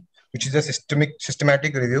discectomy, which is a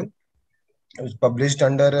systematic review. It was published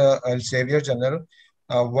under Elsevier Journal,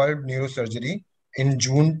 World Neurosurgery in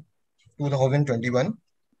June 2021.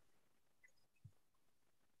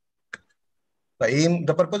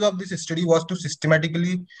 The purpose of this study was to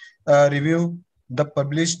systematically review the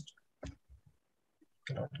published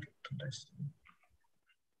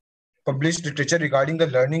literature regarding the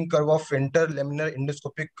learning curve of interlaminar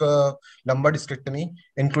endoscopic lumbar discectomy,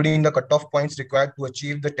 including the cutoff points required to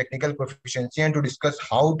achieve the technical proficiency, and to discuss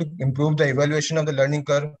how to improve the evaluation of the learning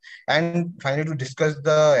curve, and finally to discuss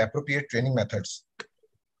the appropriate training methods.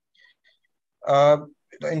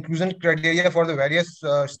 The inclusion criteria for the various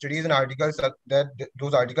studies and articles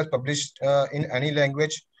those articles published in any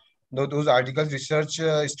language, those articles research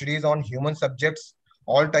studies on human subjects,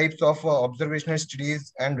 all types of observational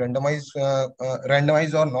studies, and randomized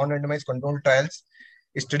or non-randomized controlled trials,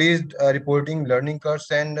 studies reporting learning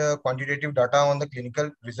curves and quantitative data on the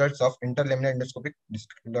clinical results of interlaminar endoscopic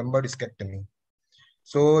lumbar discectomy.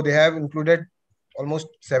 So they have included almost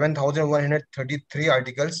 7,133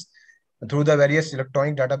 articles through the various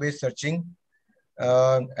electronic database searching,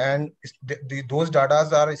 and those data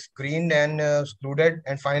are screened and excluded,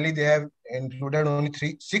 and finally they have included only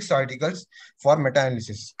 6 articles for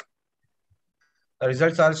meta-analysis. The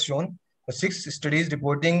results are shown. 6 studies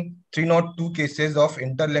reporting 302 cases of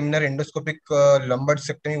interlaminar endoscopic lumbar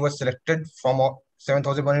discectomy was selected from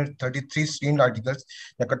 7,133 screened articles.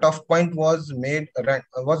 The cutoff point was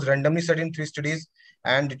randomly set in 3 studies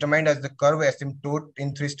and determined as the curve asymptote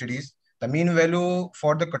in 3 studies. The mean value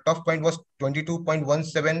for the cutoff point was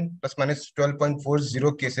 22.17 plus minus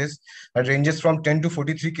 12.40 cases. It ranges from 10 to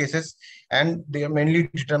 43 cases, and they are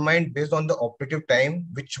mainly determined based on the operative time,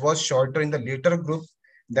 which was shorter in the later group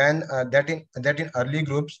than that in early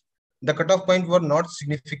groups. The cutoff point were not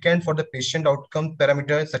significant for the patient outcome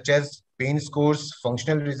parameters such as pain scores,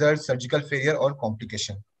 functional results, surgical failure, or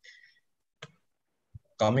complication.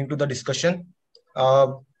 Coming to the discussion.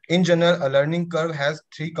 In general, a learning curve has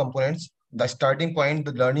 3 components: the starting point,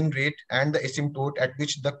 the learning rate, and the asymptote at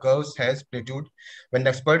which the curve has plateaued when the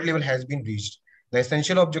expert level has been reached. The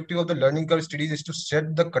essential objective of the learning curve studies is to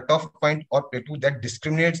set the cutoff point or plateau that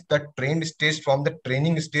discriminates the trained stage from the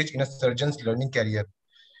training stage in a surgeon's learning career.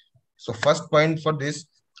 So first point for this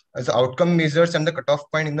is the outcome measures and the cutoff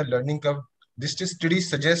point in the learning curve. This study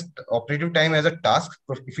suggests operative time as a task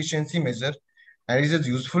efficiency measure, and it is a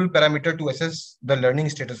useful parameter to assess the learning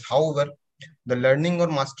status. However, the learning or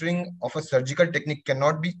mastering of a surgical technique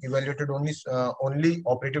cannot be evaluated only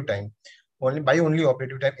operative time. Only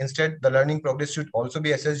operative time. Instead, the learning progress should also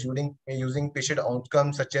be assessed using patient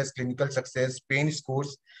outcomes such as clinical success, pain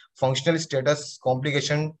scores, functional status,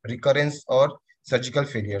 complication, recurrence, or surgical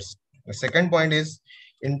failures. The second point is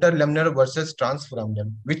interlaminar versus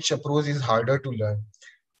transforaminal. Which approach is harder to learn?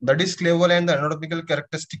 The disc level and the anatomical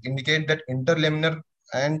characteristic indicate that interlaminar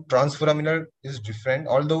and transforaminal is different,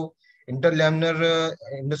 although interlaminar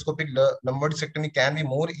endoscopic lumbar discectomy can be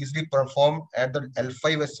more easily performed at the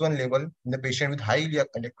L5-S1 level in the patient with high iliac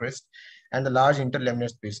crest and the large interlaminar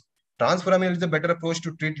space. Transforaminal is a better approach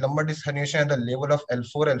to treat lumbar disc herniation at the level of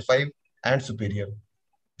L4, L5, and superior.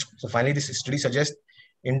 So finally, this study suggests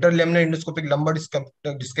interlaminar endoscopic lumbar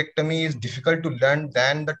discectomy is difficult to learn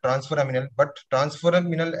than the transforaminal, but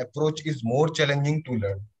transforaminal approach is more challenging to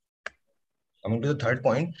learn. Coming to the third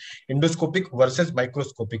point, endoscopic versus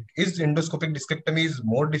microscopic. Is endoscopic discectomy is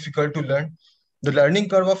more difficult to learn? The learning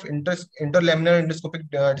curve of interlaminar endoscopic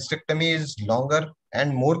discectomy is longer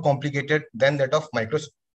and more complicated than that of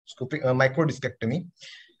microdiscectomy.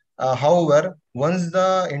 However, once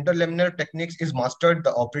the interlaminar techniques is mastered,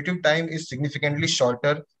 the operative time is significantly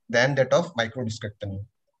shorter than that of microdiscectomy.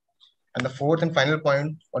 And the fourth and final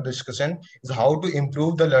point for discussion is how to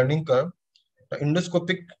improve the learning curve. The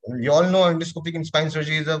endoscopic, we all know endoscopic in spine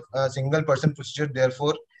surgery is a single person procedure.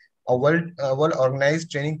 Therefore, a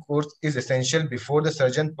well-organized training course is essential before the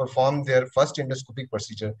surgeon performs their first endoscopic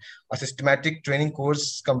procedure. A systematic training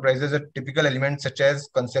course comprises a typical elements such as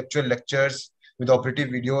conceptual lectures with operative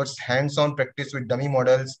videos, hands-on practice with dummy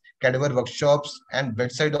models, cadaver workshops, and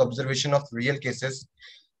bedside observation of real cases.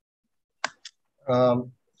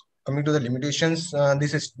 Coming to the limitations,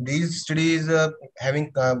 these studies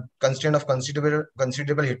having constraint of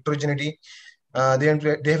considerable heterogeneity. They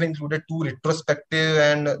have included 2 retrospective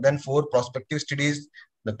and then 4 prospective studies.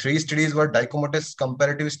 The 3 studies were dichotomous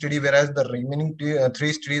comparative study, whereas the remaining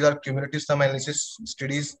 3 studies are cumulative sum analysis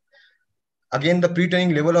studies. Again, the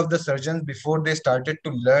pre-training level of the surgeons before they started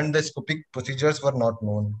to learn the scopic procedures were not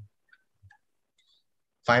known.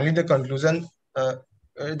 Finally, the conclusion,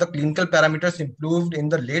 the clinical parameters improved in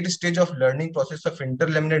the late stage of learning process of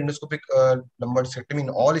interlaminar endoscopic lumbar discectomy in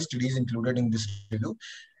all studies included in this review.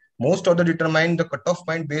 Most of the determine the cutoff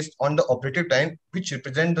point based on the operative time, which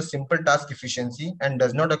represent the simple task efficiency and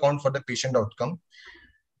does not account for the patient outcome.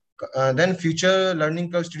 Then future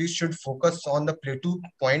learning curve studies should focus on the plateau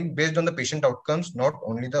point based on the patient outcomes, not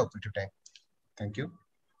only the operative time. Thank you.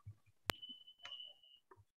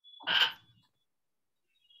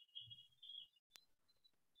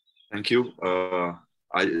 Thank you. Do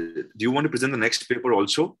you want to present the next paper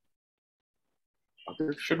also?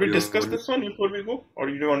 Should we discuss this one before we go, or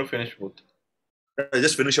do you want to finish both?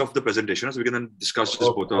 Just finish off the presentation so we can then discuss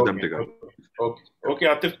both of them together. Okay,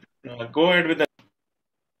 Atif, go ahead with that.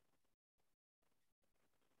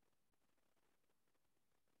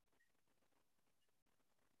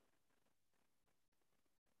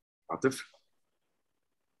 Atif?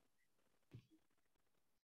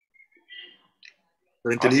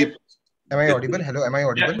 Am I audible? Hello, am I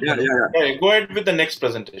audible? Yeah. Go ahead with the next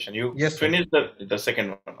presentation. You yes, finish the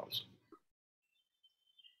second one also.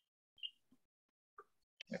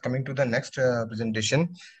 Coming to the next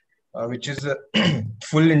presentation, which is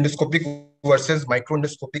full endoscopic versus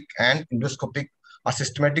microendoscopic and endoscopic, a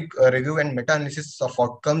systematic review and meta-analysis of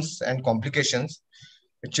outcomes and complications,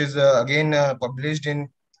 which is again published in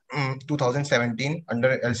 2017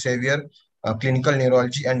 under Elsevier Clinical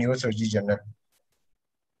Neurology and Neurosurgery Journal.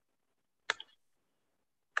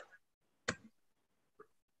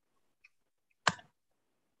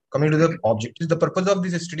 Coming to the objectives, the purpose of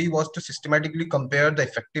this study was to systematically compare the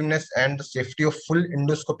effectiveness and the safety of full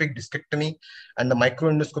endoscopic discectomy and the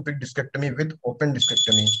microendoscopic discectomy with open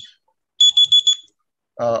discectomy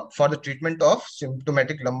for the treatment of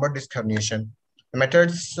symptomatic lumbar disc herniation. The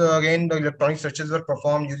methods, again, the electronic searches were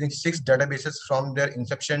performed using 6 databases from their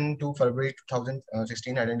inception to February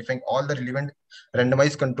 2016, identifying all the relevant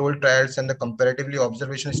randomized controlled trials and the comparatively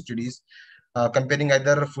observational studies comparing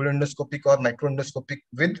either full endoscopic or microendoscopic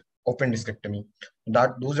with open discectomy.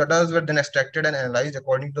 Those data were then extracted and analyzed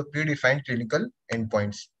according to predefined clinical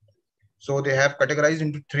endpoints. So they have categorized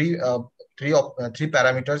into three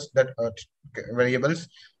parameters, that variables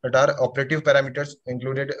that are operative parameters,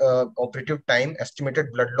 included operative time,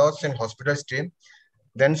 estimated blood loss and hospital stay,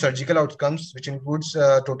 then surgical outcomes, which includes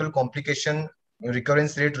total complication,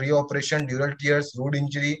 recurrence rate, reoperation, dural tears, wound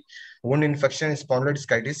injury, wound infection,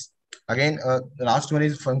 spondylodiscitis. Again, the last one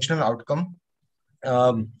is functional outcome.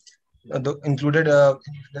 That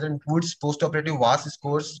includes post-operative VAS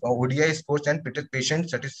scores, ODI scores, and patient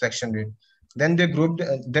satisfaction rate. Then they grouped,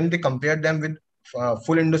 then they compared them with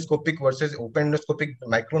full endoscopic versus open endoscopic,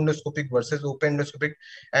 microendoscopic versus open endoscopic,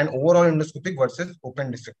 and overall endoscopic versus open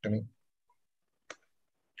discectomy.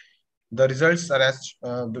 The results are as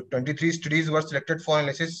the 23 studies were selected for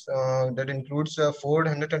analysis. That includes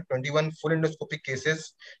 421 full endoscopic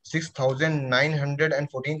cases,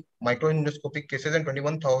 6,914 microendoscopic cases, and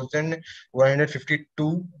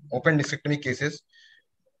 21,152 open discectomy cases.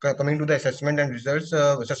 Coming to the assessment and results,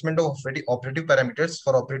 assessment of operative parameters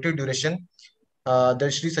for operative duration. The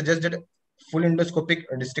study suggests that full endoscopic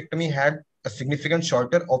discectomy had a significant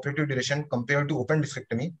shorter operative duration compared to open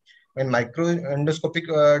discectomy, when microendoscopic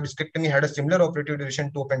discectomy had a similar operative duration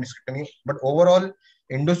to open discectomy, but overall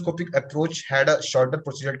endoscopic approach had a shorter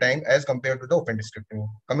procedural time as compared to the open discectomy.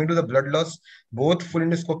 Coming to the blood loss, both full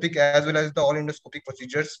endoscopic as well as the all endoscopic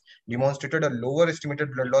procedures demonstrated a lower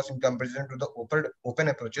estimated blood loss in comparison to the open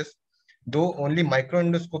approaches, though only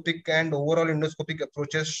microendoscopic and overall endoscopic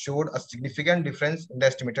approaches showed a significant difference in the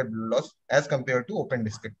estimated blood loss as compared to open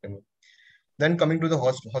discectomy. Then coming to the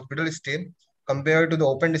hospital stay, compared to the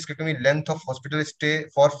open discectomy, length of hospital stay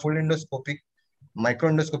for full endoscopic,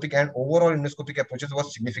 microendoscopic, and overall endoscopic approaches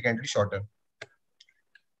was significantly shorter.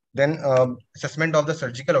 Then assessment of the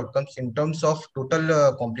surgical outcomes in terms of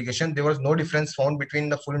total complication, there was no difference found between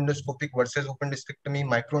the full endoscopic versus open discectomy,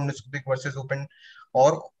 microendoscopic versus open,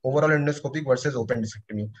 or overall endoscopic versus open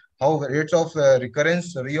discectomy. However, rates of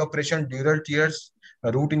recurrence, reoperation, dural tears,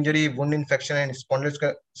 root injury, wound infection, and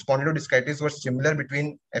spondylodiscitis were similar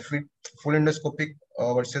between full endoscopic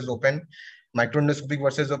versus open, microendoscopic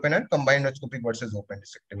versus open, and combined endoscopic versus open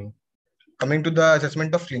discectomy. Coming to the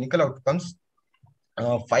assessment of clinical outcomes,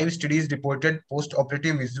 5 studies reported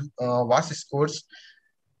post-operative VAS scores.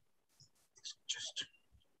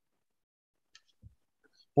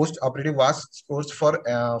 Post-operative VAS scores for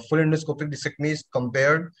full endoscopic discectomies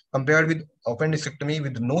compared with open discectomy,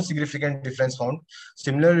 with no significant difference found.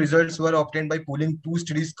 Similar results were obtained by pooling 2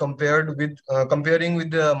 studies comparing with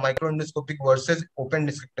the microendoscopic versus open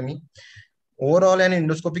discectomy. Overall, an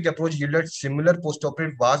endoscopic approach yielded similar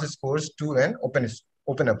post-operative VAS scores to an open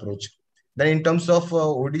approach. Then in terms of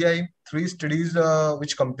ODI, 3 studies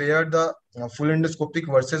which compared the full endoscopic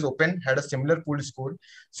versus open had a similar pooled score.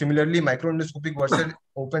 Similarly, microendoscopic versus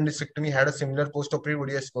open discectomy had a similar post-operative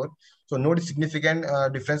ODI score. So no significant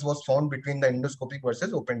difference was found between the endoscopic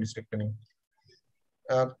versus open discectomy.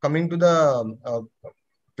 coming to the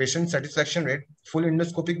patient satisfaction rate, full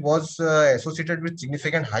endoscopic was associated with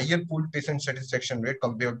significant higher pooled patient satisfaction rate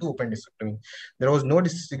compared to open discectomy. There was no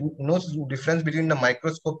difference between the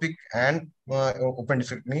microscopic and open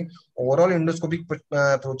discectomy. Overall endoscopic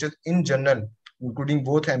approaches in general, including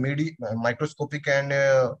both MED, microscopic and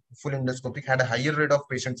full endoscopic, had a higher rate of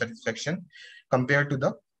patient satisfaction compared to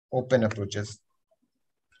the open approaches.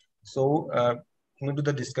 So, coming to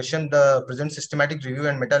the discussion, the present systematic review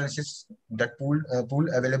and meta-analysis that pool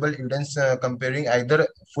available evidence comparing either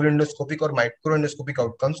full endoscopic or micro endoscopic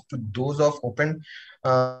outcomes to those of open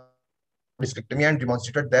discectomy and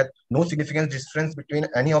demonstrated that no significant difference between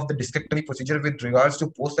any of the discectomy procedure with regards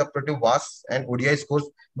to post-operative VAS and ODI scores,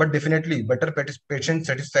 but definitely better patient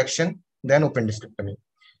satisfaction than open discectomy.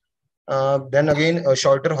 Then again, a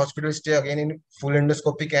shorter hospital stay again in full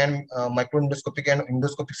endoscopic and micro endoscopic and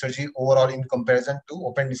endoscopic surgery overall in comparison to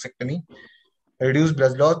open discectomy. Reduced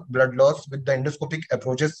blood loss with the endoscopic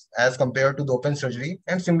approaches as compared to the open surgery,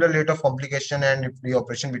 and similar rate of complication and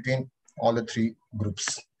reoperation between all the three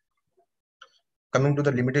groups. Coming to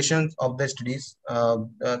the limitations of the studies,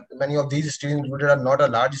 many of these studies included are not a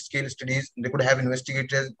large-scale studies. They could have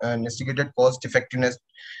investigated cost effectiveness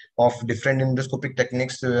of different endoscopic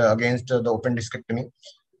techniques against the open discectomy.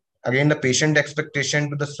 Again, the patient expectation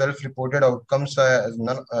to the self-reported outcomes are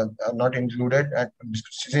not included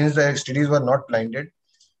since the studies were not blinded.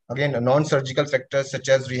 Again, non-surgical factors such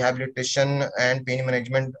as rehabilitation and pain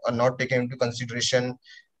management are not taken into consideration.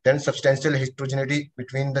 Then substantial heterogeneity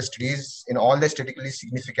between the studies in all the statistically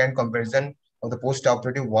significant comparison of the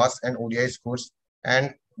post-operative VAS and ODI scores,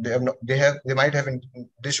 and they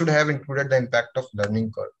should have included the impact of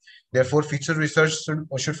learning curve. Therefore, future research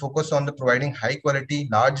should focus on the providing high-quality,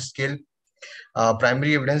 large-scale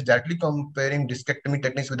primary evidence directly comparing discectomy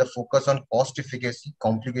techniques with a focus on cost efficacy,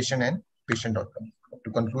 complication, and patient outcome. To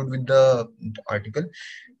conclude with the article,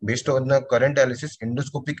 based on the current analysis,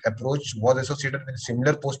 endoscopic approach was associated with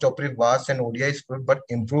similar post-operative VAS and ODI score, but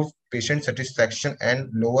improved patient satisfaction and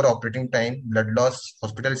lower operating time, blood loss,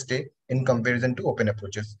 hospital stay in comparison to open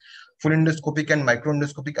approaches. Full endoscopic and micro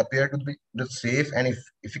endoscopic appear to be the safe and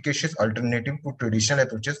efficacious alternative to traditional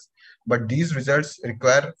approaches, but these results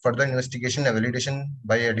require further investigation and validation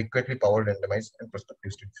by adequately powered, randomized, and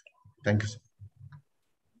prospective studies. Thank you, sir.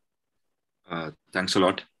 Thanks a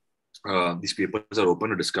lot. These papers are open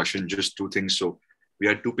to discussion. Just two things. So we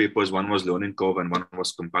had two papers. One was learning curve and one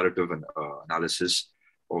was comparative analysis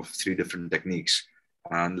of three different techniques.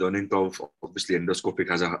 And learning curve, obviously endoscopic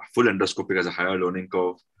has a full endoscopic has a higher learning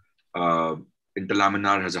curve.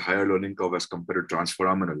 Interlaminar has a higher learning curve as compared to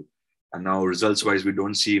transforaminal. And now results wise, we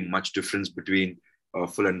don't see much difference between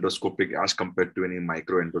full endoscopic as compared to any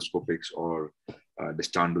micro endoscopics or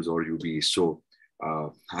Deshpande or UBs. So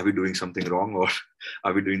are we doing something wrong, or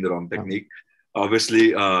are we doing the wrong technique?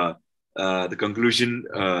 Obviously, the conclusion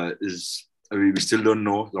is we still don't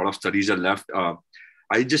know. A lot of studies are left.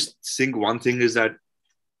 I just think one thing is that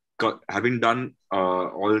having done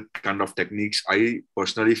all kind of techniques, I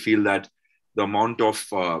personally feel that the amount of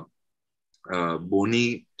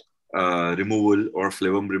bony removal or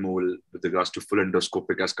phlegm removal with regards to full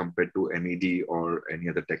endoscopic as compared to MED or any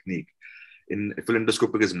other technique in full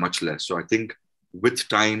endoscopic is much less. So I think with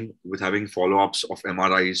time, with having follow-ups of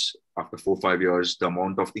MRIs after 4 or 5 years, the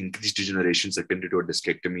amount of increased degeneration secondary to a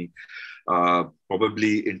discectomy,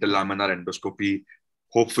 probably interlaminar endoscopy,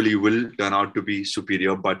 hopefully will turn out to be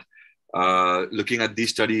superior. But looking at these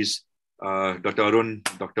studies, Dr. Arun,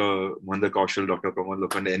 Dr. Mohinder, Kaushal, Dr. Pramod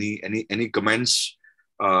Lokhande, any comments?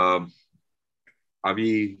 Are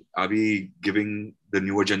we giving the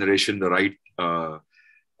newer generation the right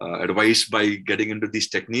advice by getting into these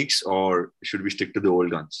techniques, or should we stick to the old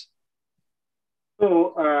guns?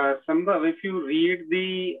 So, Sambhav, if you read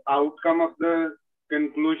the outcome of the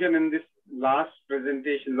conclusion in this last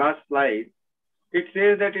presentation, last slide, it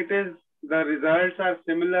says that the results are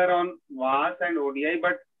similar on VAS and ODI,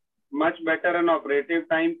 but much better on operative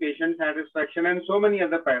time, patient satisfaction, and so many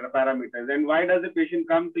other parameters. And why does the patient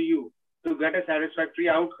come to you to get a satisfactory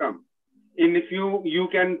outcome? And if you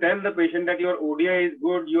can tell the patient that your ODI is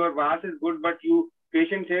good, your VAS is good, but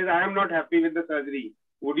patient says, I am not happy with the surgery,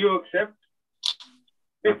 would you accept?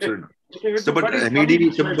 Absolutely. So, but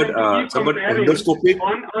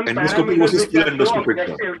endoscopic versus full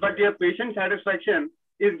endoscopic. But your patient satisfaction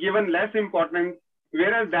is given less importance,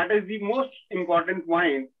 whereas that is the most important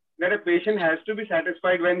point, that a patient has to be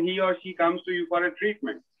satisfied when he or she comes to you for a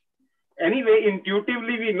treatment. Anyway,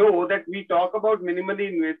 intuitively, we know that we talk about minimally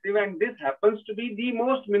invasive, and this happens to be the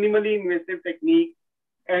most minimally invasive technique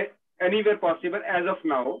anywhere possible as of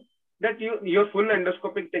now. that your full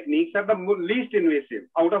endoscopic techniques are the least invasive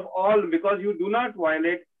out of all, because you do not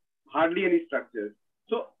violate hardly any structures.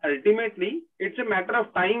 So ultimately, it's a matter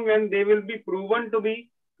of time when they will be proven to be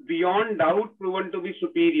beyond doubt, proven to be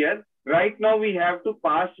superior. Right now, we have to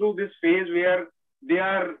pass through this phase where they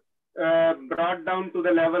are brought down to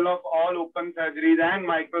the level of all open surgeries and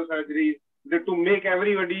microsurgeries to make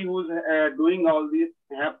everybody who's doing all this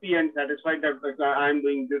happy and satisfied that I'm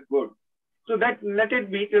doing this good. So that let it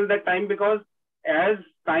be till that time, because as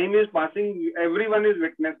time is passing, everyone is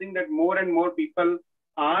witnessing that more and more people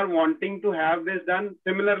are wanting to have this done.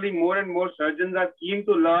 Similarly, more and more surgeons are keen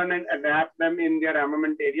to learn and adapt them in their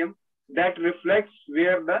armamentarium. That reflects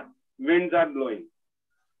where the winds are blowing.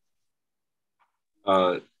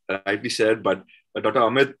 Rightly said, but Dr.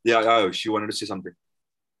 Amit, she wanted to say something.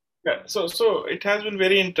 Yeah, so it has been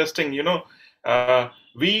very interesting.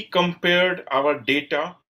 We compared our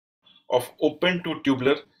data of open to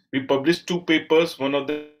tubular. We published 2 papers, one of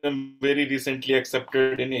them very recently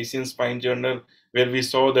accepted in Asian Spine Journal, where we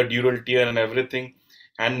saw the dural tear and everything.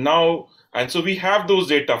 And so we have those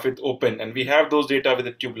data with open, and we have those data with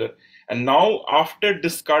the tubular. And now, after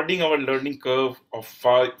discarding our learning curve of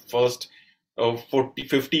first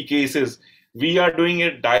 50 cases, we are doing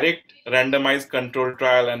a direct randomized control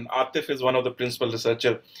trial, and Atif is one of the principal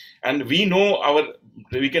researchers. And we know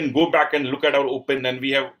we can go back and look at our open, and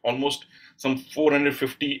we have almost some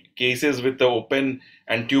 450 cases with the open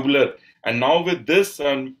and tubular. And now with this,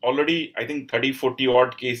 already I think 30-40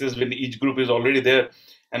 odd cases when each group is already there.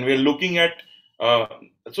 And we're looking at,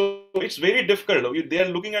 so it's very difficult. They are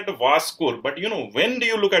looking at a VAS score, but when do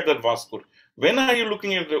you look at that VAS score? When are you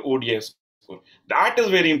looking at the ODS score? That is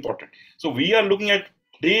very important. So we are looking at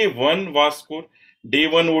day 1 VAS score, day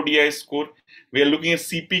 1 ODI score. We are looking at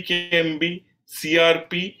CPKMB,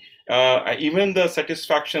 CRP, even the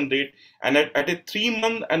satisfaction rate, and at a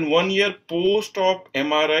 3-month and 1 year post-op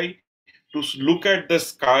MRI to look at the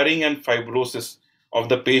scarring and fibrosis of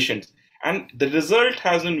the patients. And the result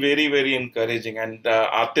has been very, very encouraging. And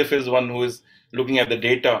Atif is one who is looking at the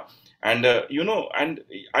data. And, and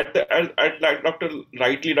like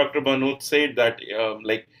Dr. Bhanot said that,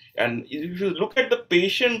 and if you look at the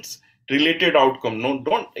patient's related outcome,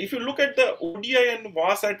 if you look at the ODI and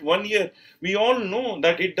VAS at 1 year, we all know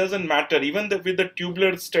that it doesn't matter. Even with the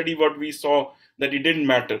tubular study, what we saw, that it didn't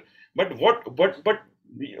matter. But who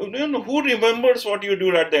remembers what you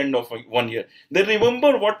do at the end of 1 year? They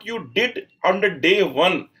remember what you did on the day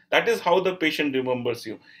 1. That is how the patient remembers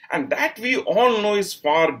you. And that we all know is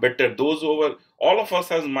far better. All of us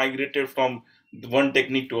has migrated from one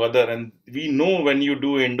technique to other. And we know when you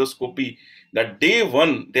do endoscopy, that day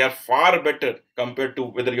 1, they are far better compared to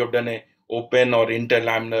whether you have done a open or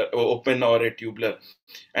interlaminar, or open or a tubular.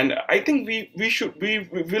 And I think we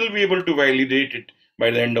will be able to validate it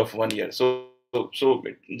by the end of 1 year. So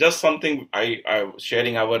just something I was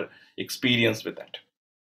sharing our experience with that.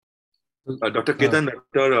 Dr. Ketan,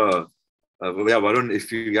 Dr. Varun,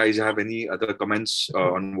 if you guys have any other comments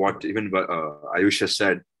on what even Ayush has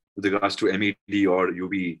said with regards to MED or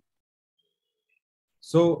UB.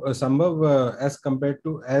 So, Sambhav, as compared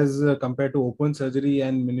to open surgery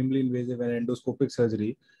and minimally invasive and endoscopic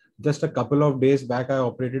surgery, just a couple of days back, I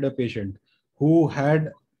operated a patient who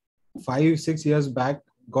had 5-6 years back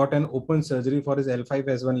got an open surgery for his L5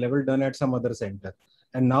 S1 level done at some other center,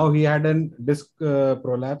 and now he had a disc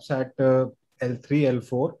prolapse at L3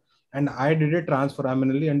 L4, and I did it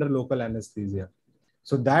transforaminally under local anesthesia.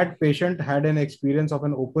 So that patient had an experience of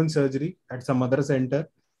an open surgery at some other center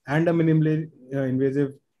and a minimally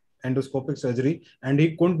invasive endoscopic surgery, and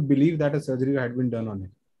he couldn't believe that a surgery had been done on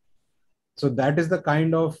him. So that is the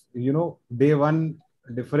kind of day 1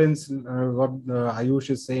 difference what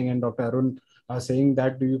Ayush is saying and Dr. Arun are saying,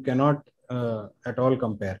 that you cannot at all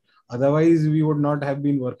compare. Otherwise, we would not have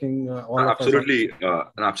been working absolutely.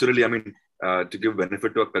 Absolutely. I mean, to give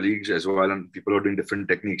benefit to our colleagues as well and people who are doing different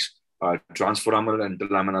techniques, transforaminal and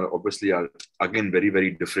interlaminar obviously are again very,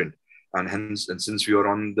 very different. And hence, and since we are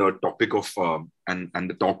on the topic of and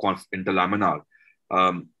the talk of interlaminar,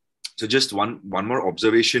 so just one more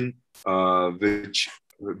observation, which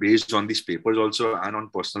based on these papers also and on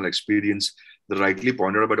personal experience, the rightly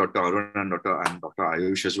pointed out by Dr. Arun and Dr.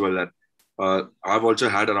 Ayush as well, that I've also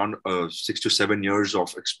had around 6 to 7 years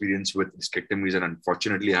of experience with discectomies, and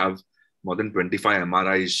unfortunately have more than 25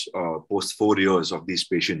 MRIs post 4 years of these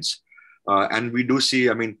patients. And we do see,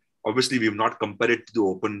 I mean, obviously we've not compared it to the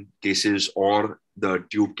open cases or the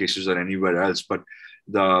tube cases or anywhere else, but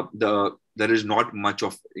there is not much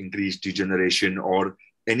of increased degeneration or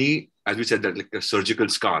any, as we said, that like a surgical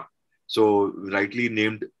scar. So rightly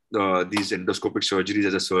named these endoscopic surgeries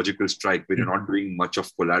as a surgical strike where you're not doing much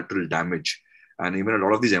of collateral damage. And even a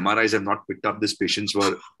lot of these MRIs have not picked up these patients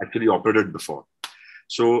were actually operated before.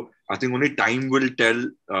 So I think only time will tell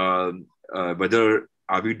whether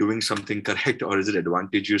are we doing something correct or is it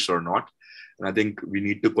advantageous or not. And I think we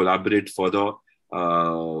need to collaborate further,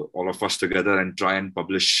 all of us together, and try and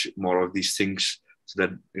publish more of these things so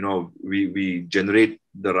that, you know, we generate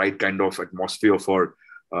the right kind of atmosphere for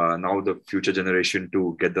now the future generation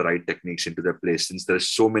to get the right techniques into their place, since there's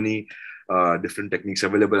so many different techniques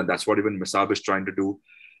available. And that's what even MISSAB is trying to do.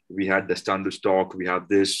 We had Deshpande talk, we have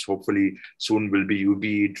this, hopefully soon will be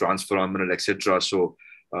UB, transforaminal, etc. So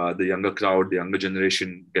the younger crowd, the younger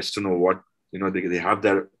generation gets to know what, you know, they have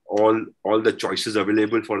their all the choices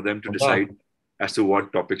available for them to decide as to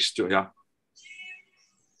what topics to, yeah.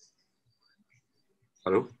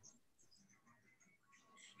 Hello?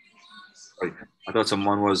 Sorry, I thought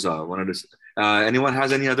someone was wanted to. Anyone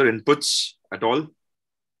has any other inputs at all?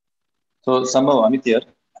 So Sambhav, Amit here.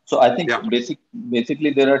 So I think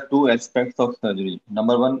basically there are two aspects of surgery.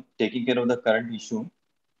 Number one, taking care of the current issue,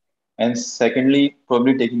 and secondly,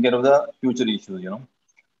 probably taking care of the future issue. You know,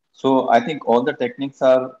 so I think all the techniques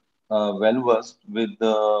are well versed with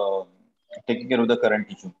taking care of the current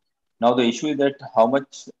issue. Now the issue is that how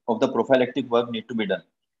much of the prophylactic work need to be done.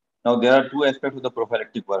 Now there are two aspects of the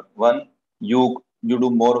prophylactic work. One, you do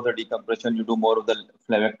more of the decompression, you do more of the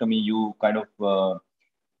flavectomy, you kind of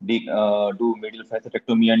do medial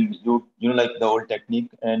facetectomy, and you know, like the old technique,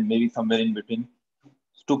 and maybe somewhere in between,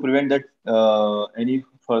 to prevent that any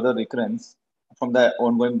further recurrence from the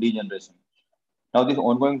ongoing degeneration. Now this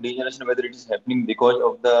ongoing degeneration, whether it is happening because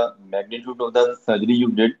of the magnitude of the surgery you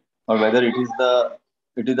did, or whether it is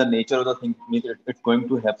the nature of the thing, it's going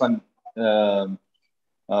to happen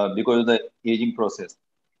because of the aging process.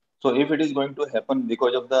 So if it is going to happen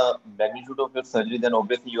because of the magnitude of your surgery, then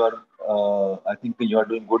obviously you are, I think you are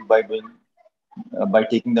doing good by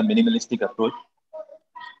taking the minimalistic approach.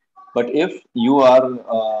 But if you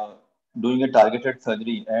are doing a targeted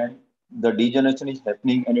surgery and the degeneration is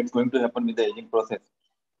happening and it's going to happen with the aging process,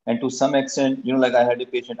 and to some extent, you know, like I had a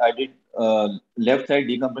patient, I did left side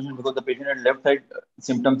decompression because the patient had left side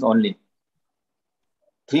symptoms only.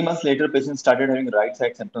 3 months later, patient started having right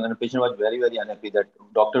side symptoms, and the patient was very, very unhappy that,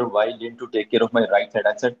 doctor, why didn't you take care of my right side?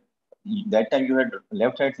 I said, that time you had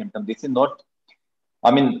left side symptoms. This is not,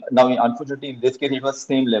 I mean, now unfortunately in this case it was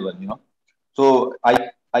same level, you know. So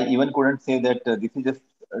I even couldn't say that this is just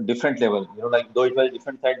a different level, you know, like though it was a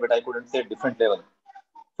different side, but I couldn't say different level.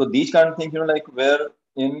 So these kind of things, you know, like where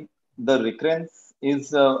in the recurrence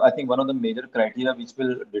is, I think one of the major criteria which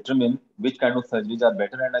will determine which kind of surgeries are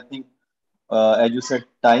better. And I think, as you said,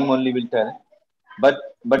 time only will tell. But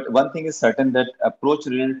one thing is certain, that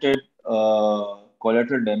approach-related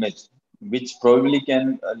collateral damage, which probably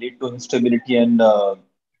can lead to instability and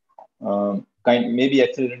maybe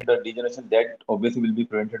accelerate the degeneration, that obviously will be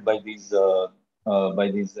prevented by these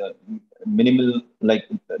minimal, like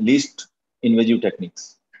least invasive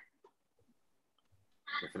techniques.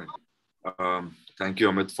 Definitely. Thank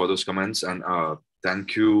you, Amit, for those comments, and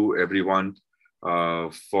thank you everyone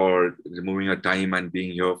for removing your time and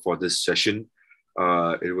being here for this session.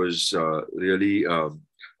 It was really a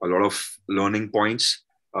lot of learning points,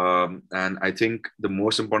 and I think the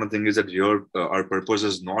most important thing is that our purpose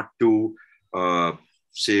is not to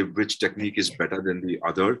say which technique is better than the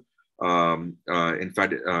other. In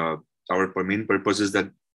fact, our main purpose is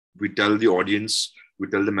that we tell the audience, we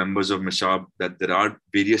tell the members of MISSAB that there are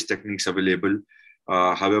various techniques available.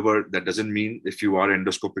 However, that doesn't mean if you are an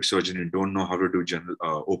endoscopic surgeon, you don't know how to do general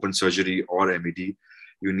open surgery or MED.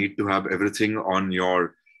 You need to have everything on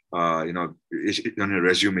your, on your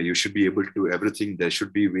resume. You should be able to do everything. There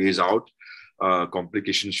should be ways out.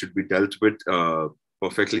 Complications should be dealt with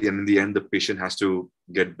perfectly. And in the end, the patient has to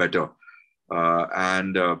get better.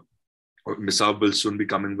 MISSAB will soon be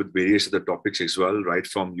coming with various other topics as well, right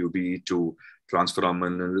from UB to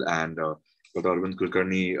transforaminal, and Dr. Arvind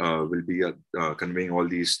Kulkarni will be conveying all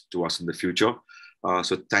these to us in the future.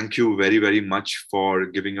 So thank you very, very much for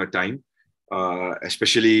giving your time,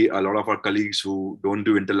 especially a lot of our colleagues who don't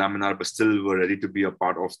do interlaminar but still were ready to be a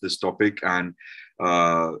part of this topic and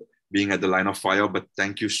being at the line of fire. But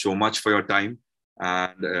thank you so much for your time,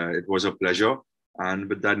 and it was a pleasure. And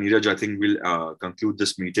with that, Neeraj, I think we'll conclude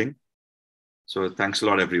this meeting. So thanks a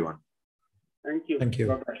lot, everyone. Thank you. Thank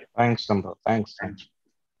you. Thanks, Sambhav. Thanks.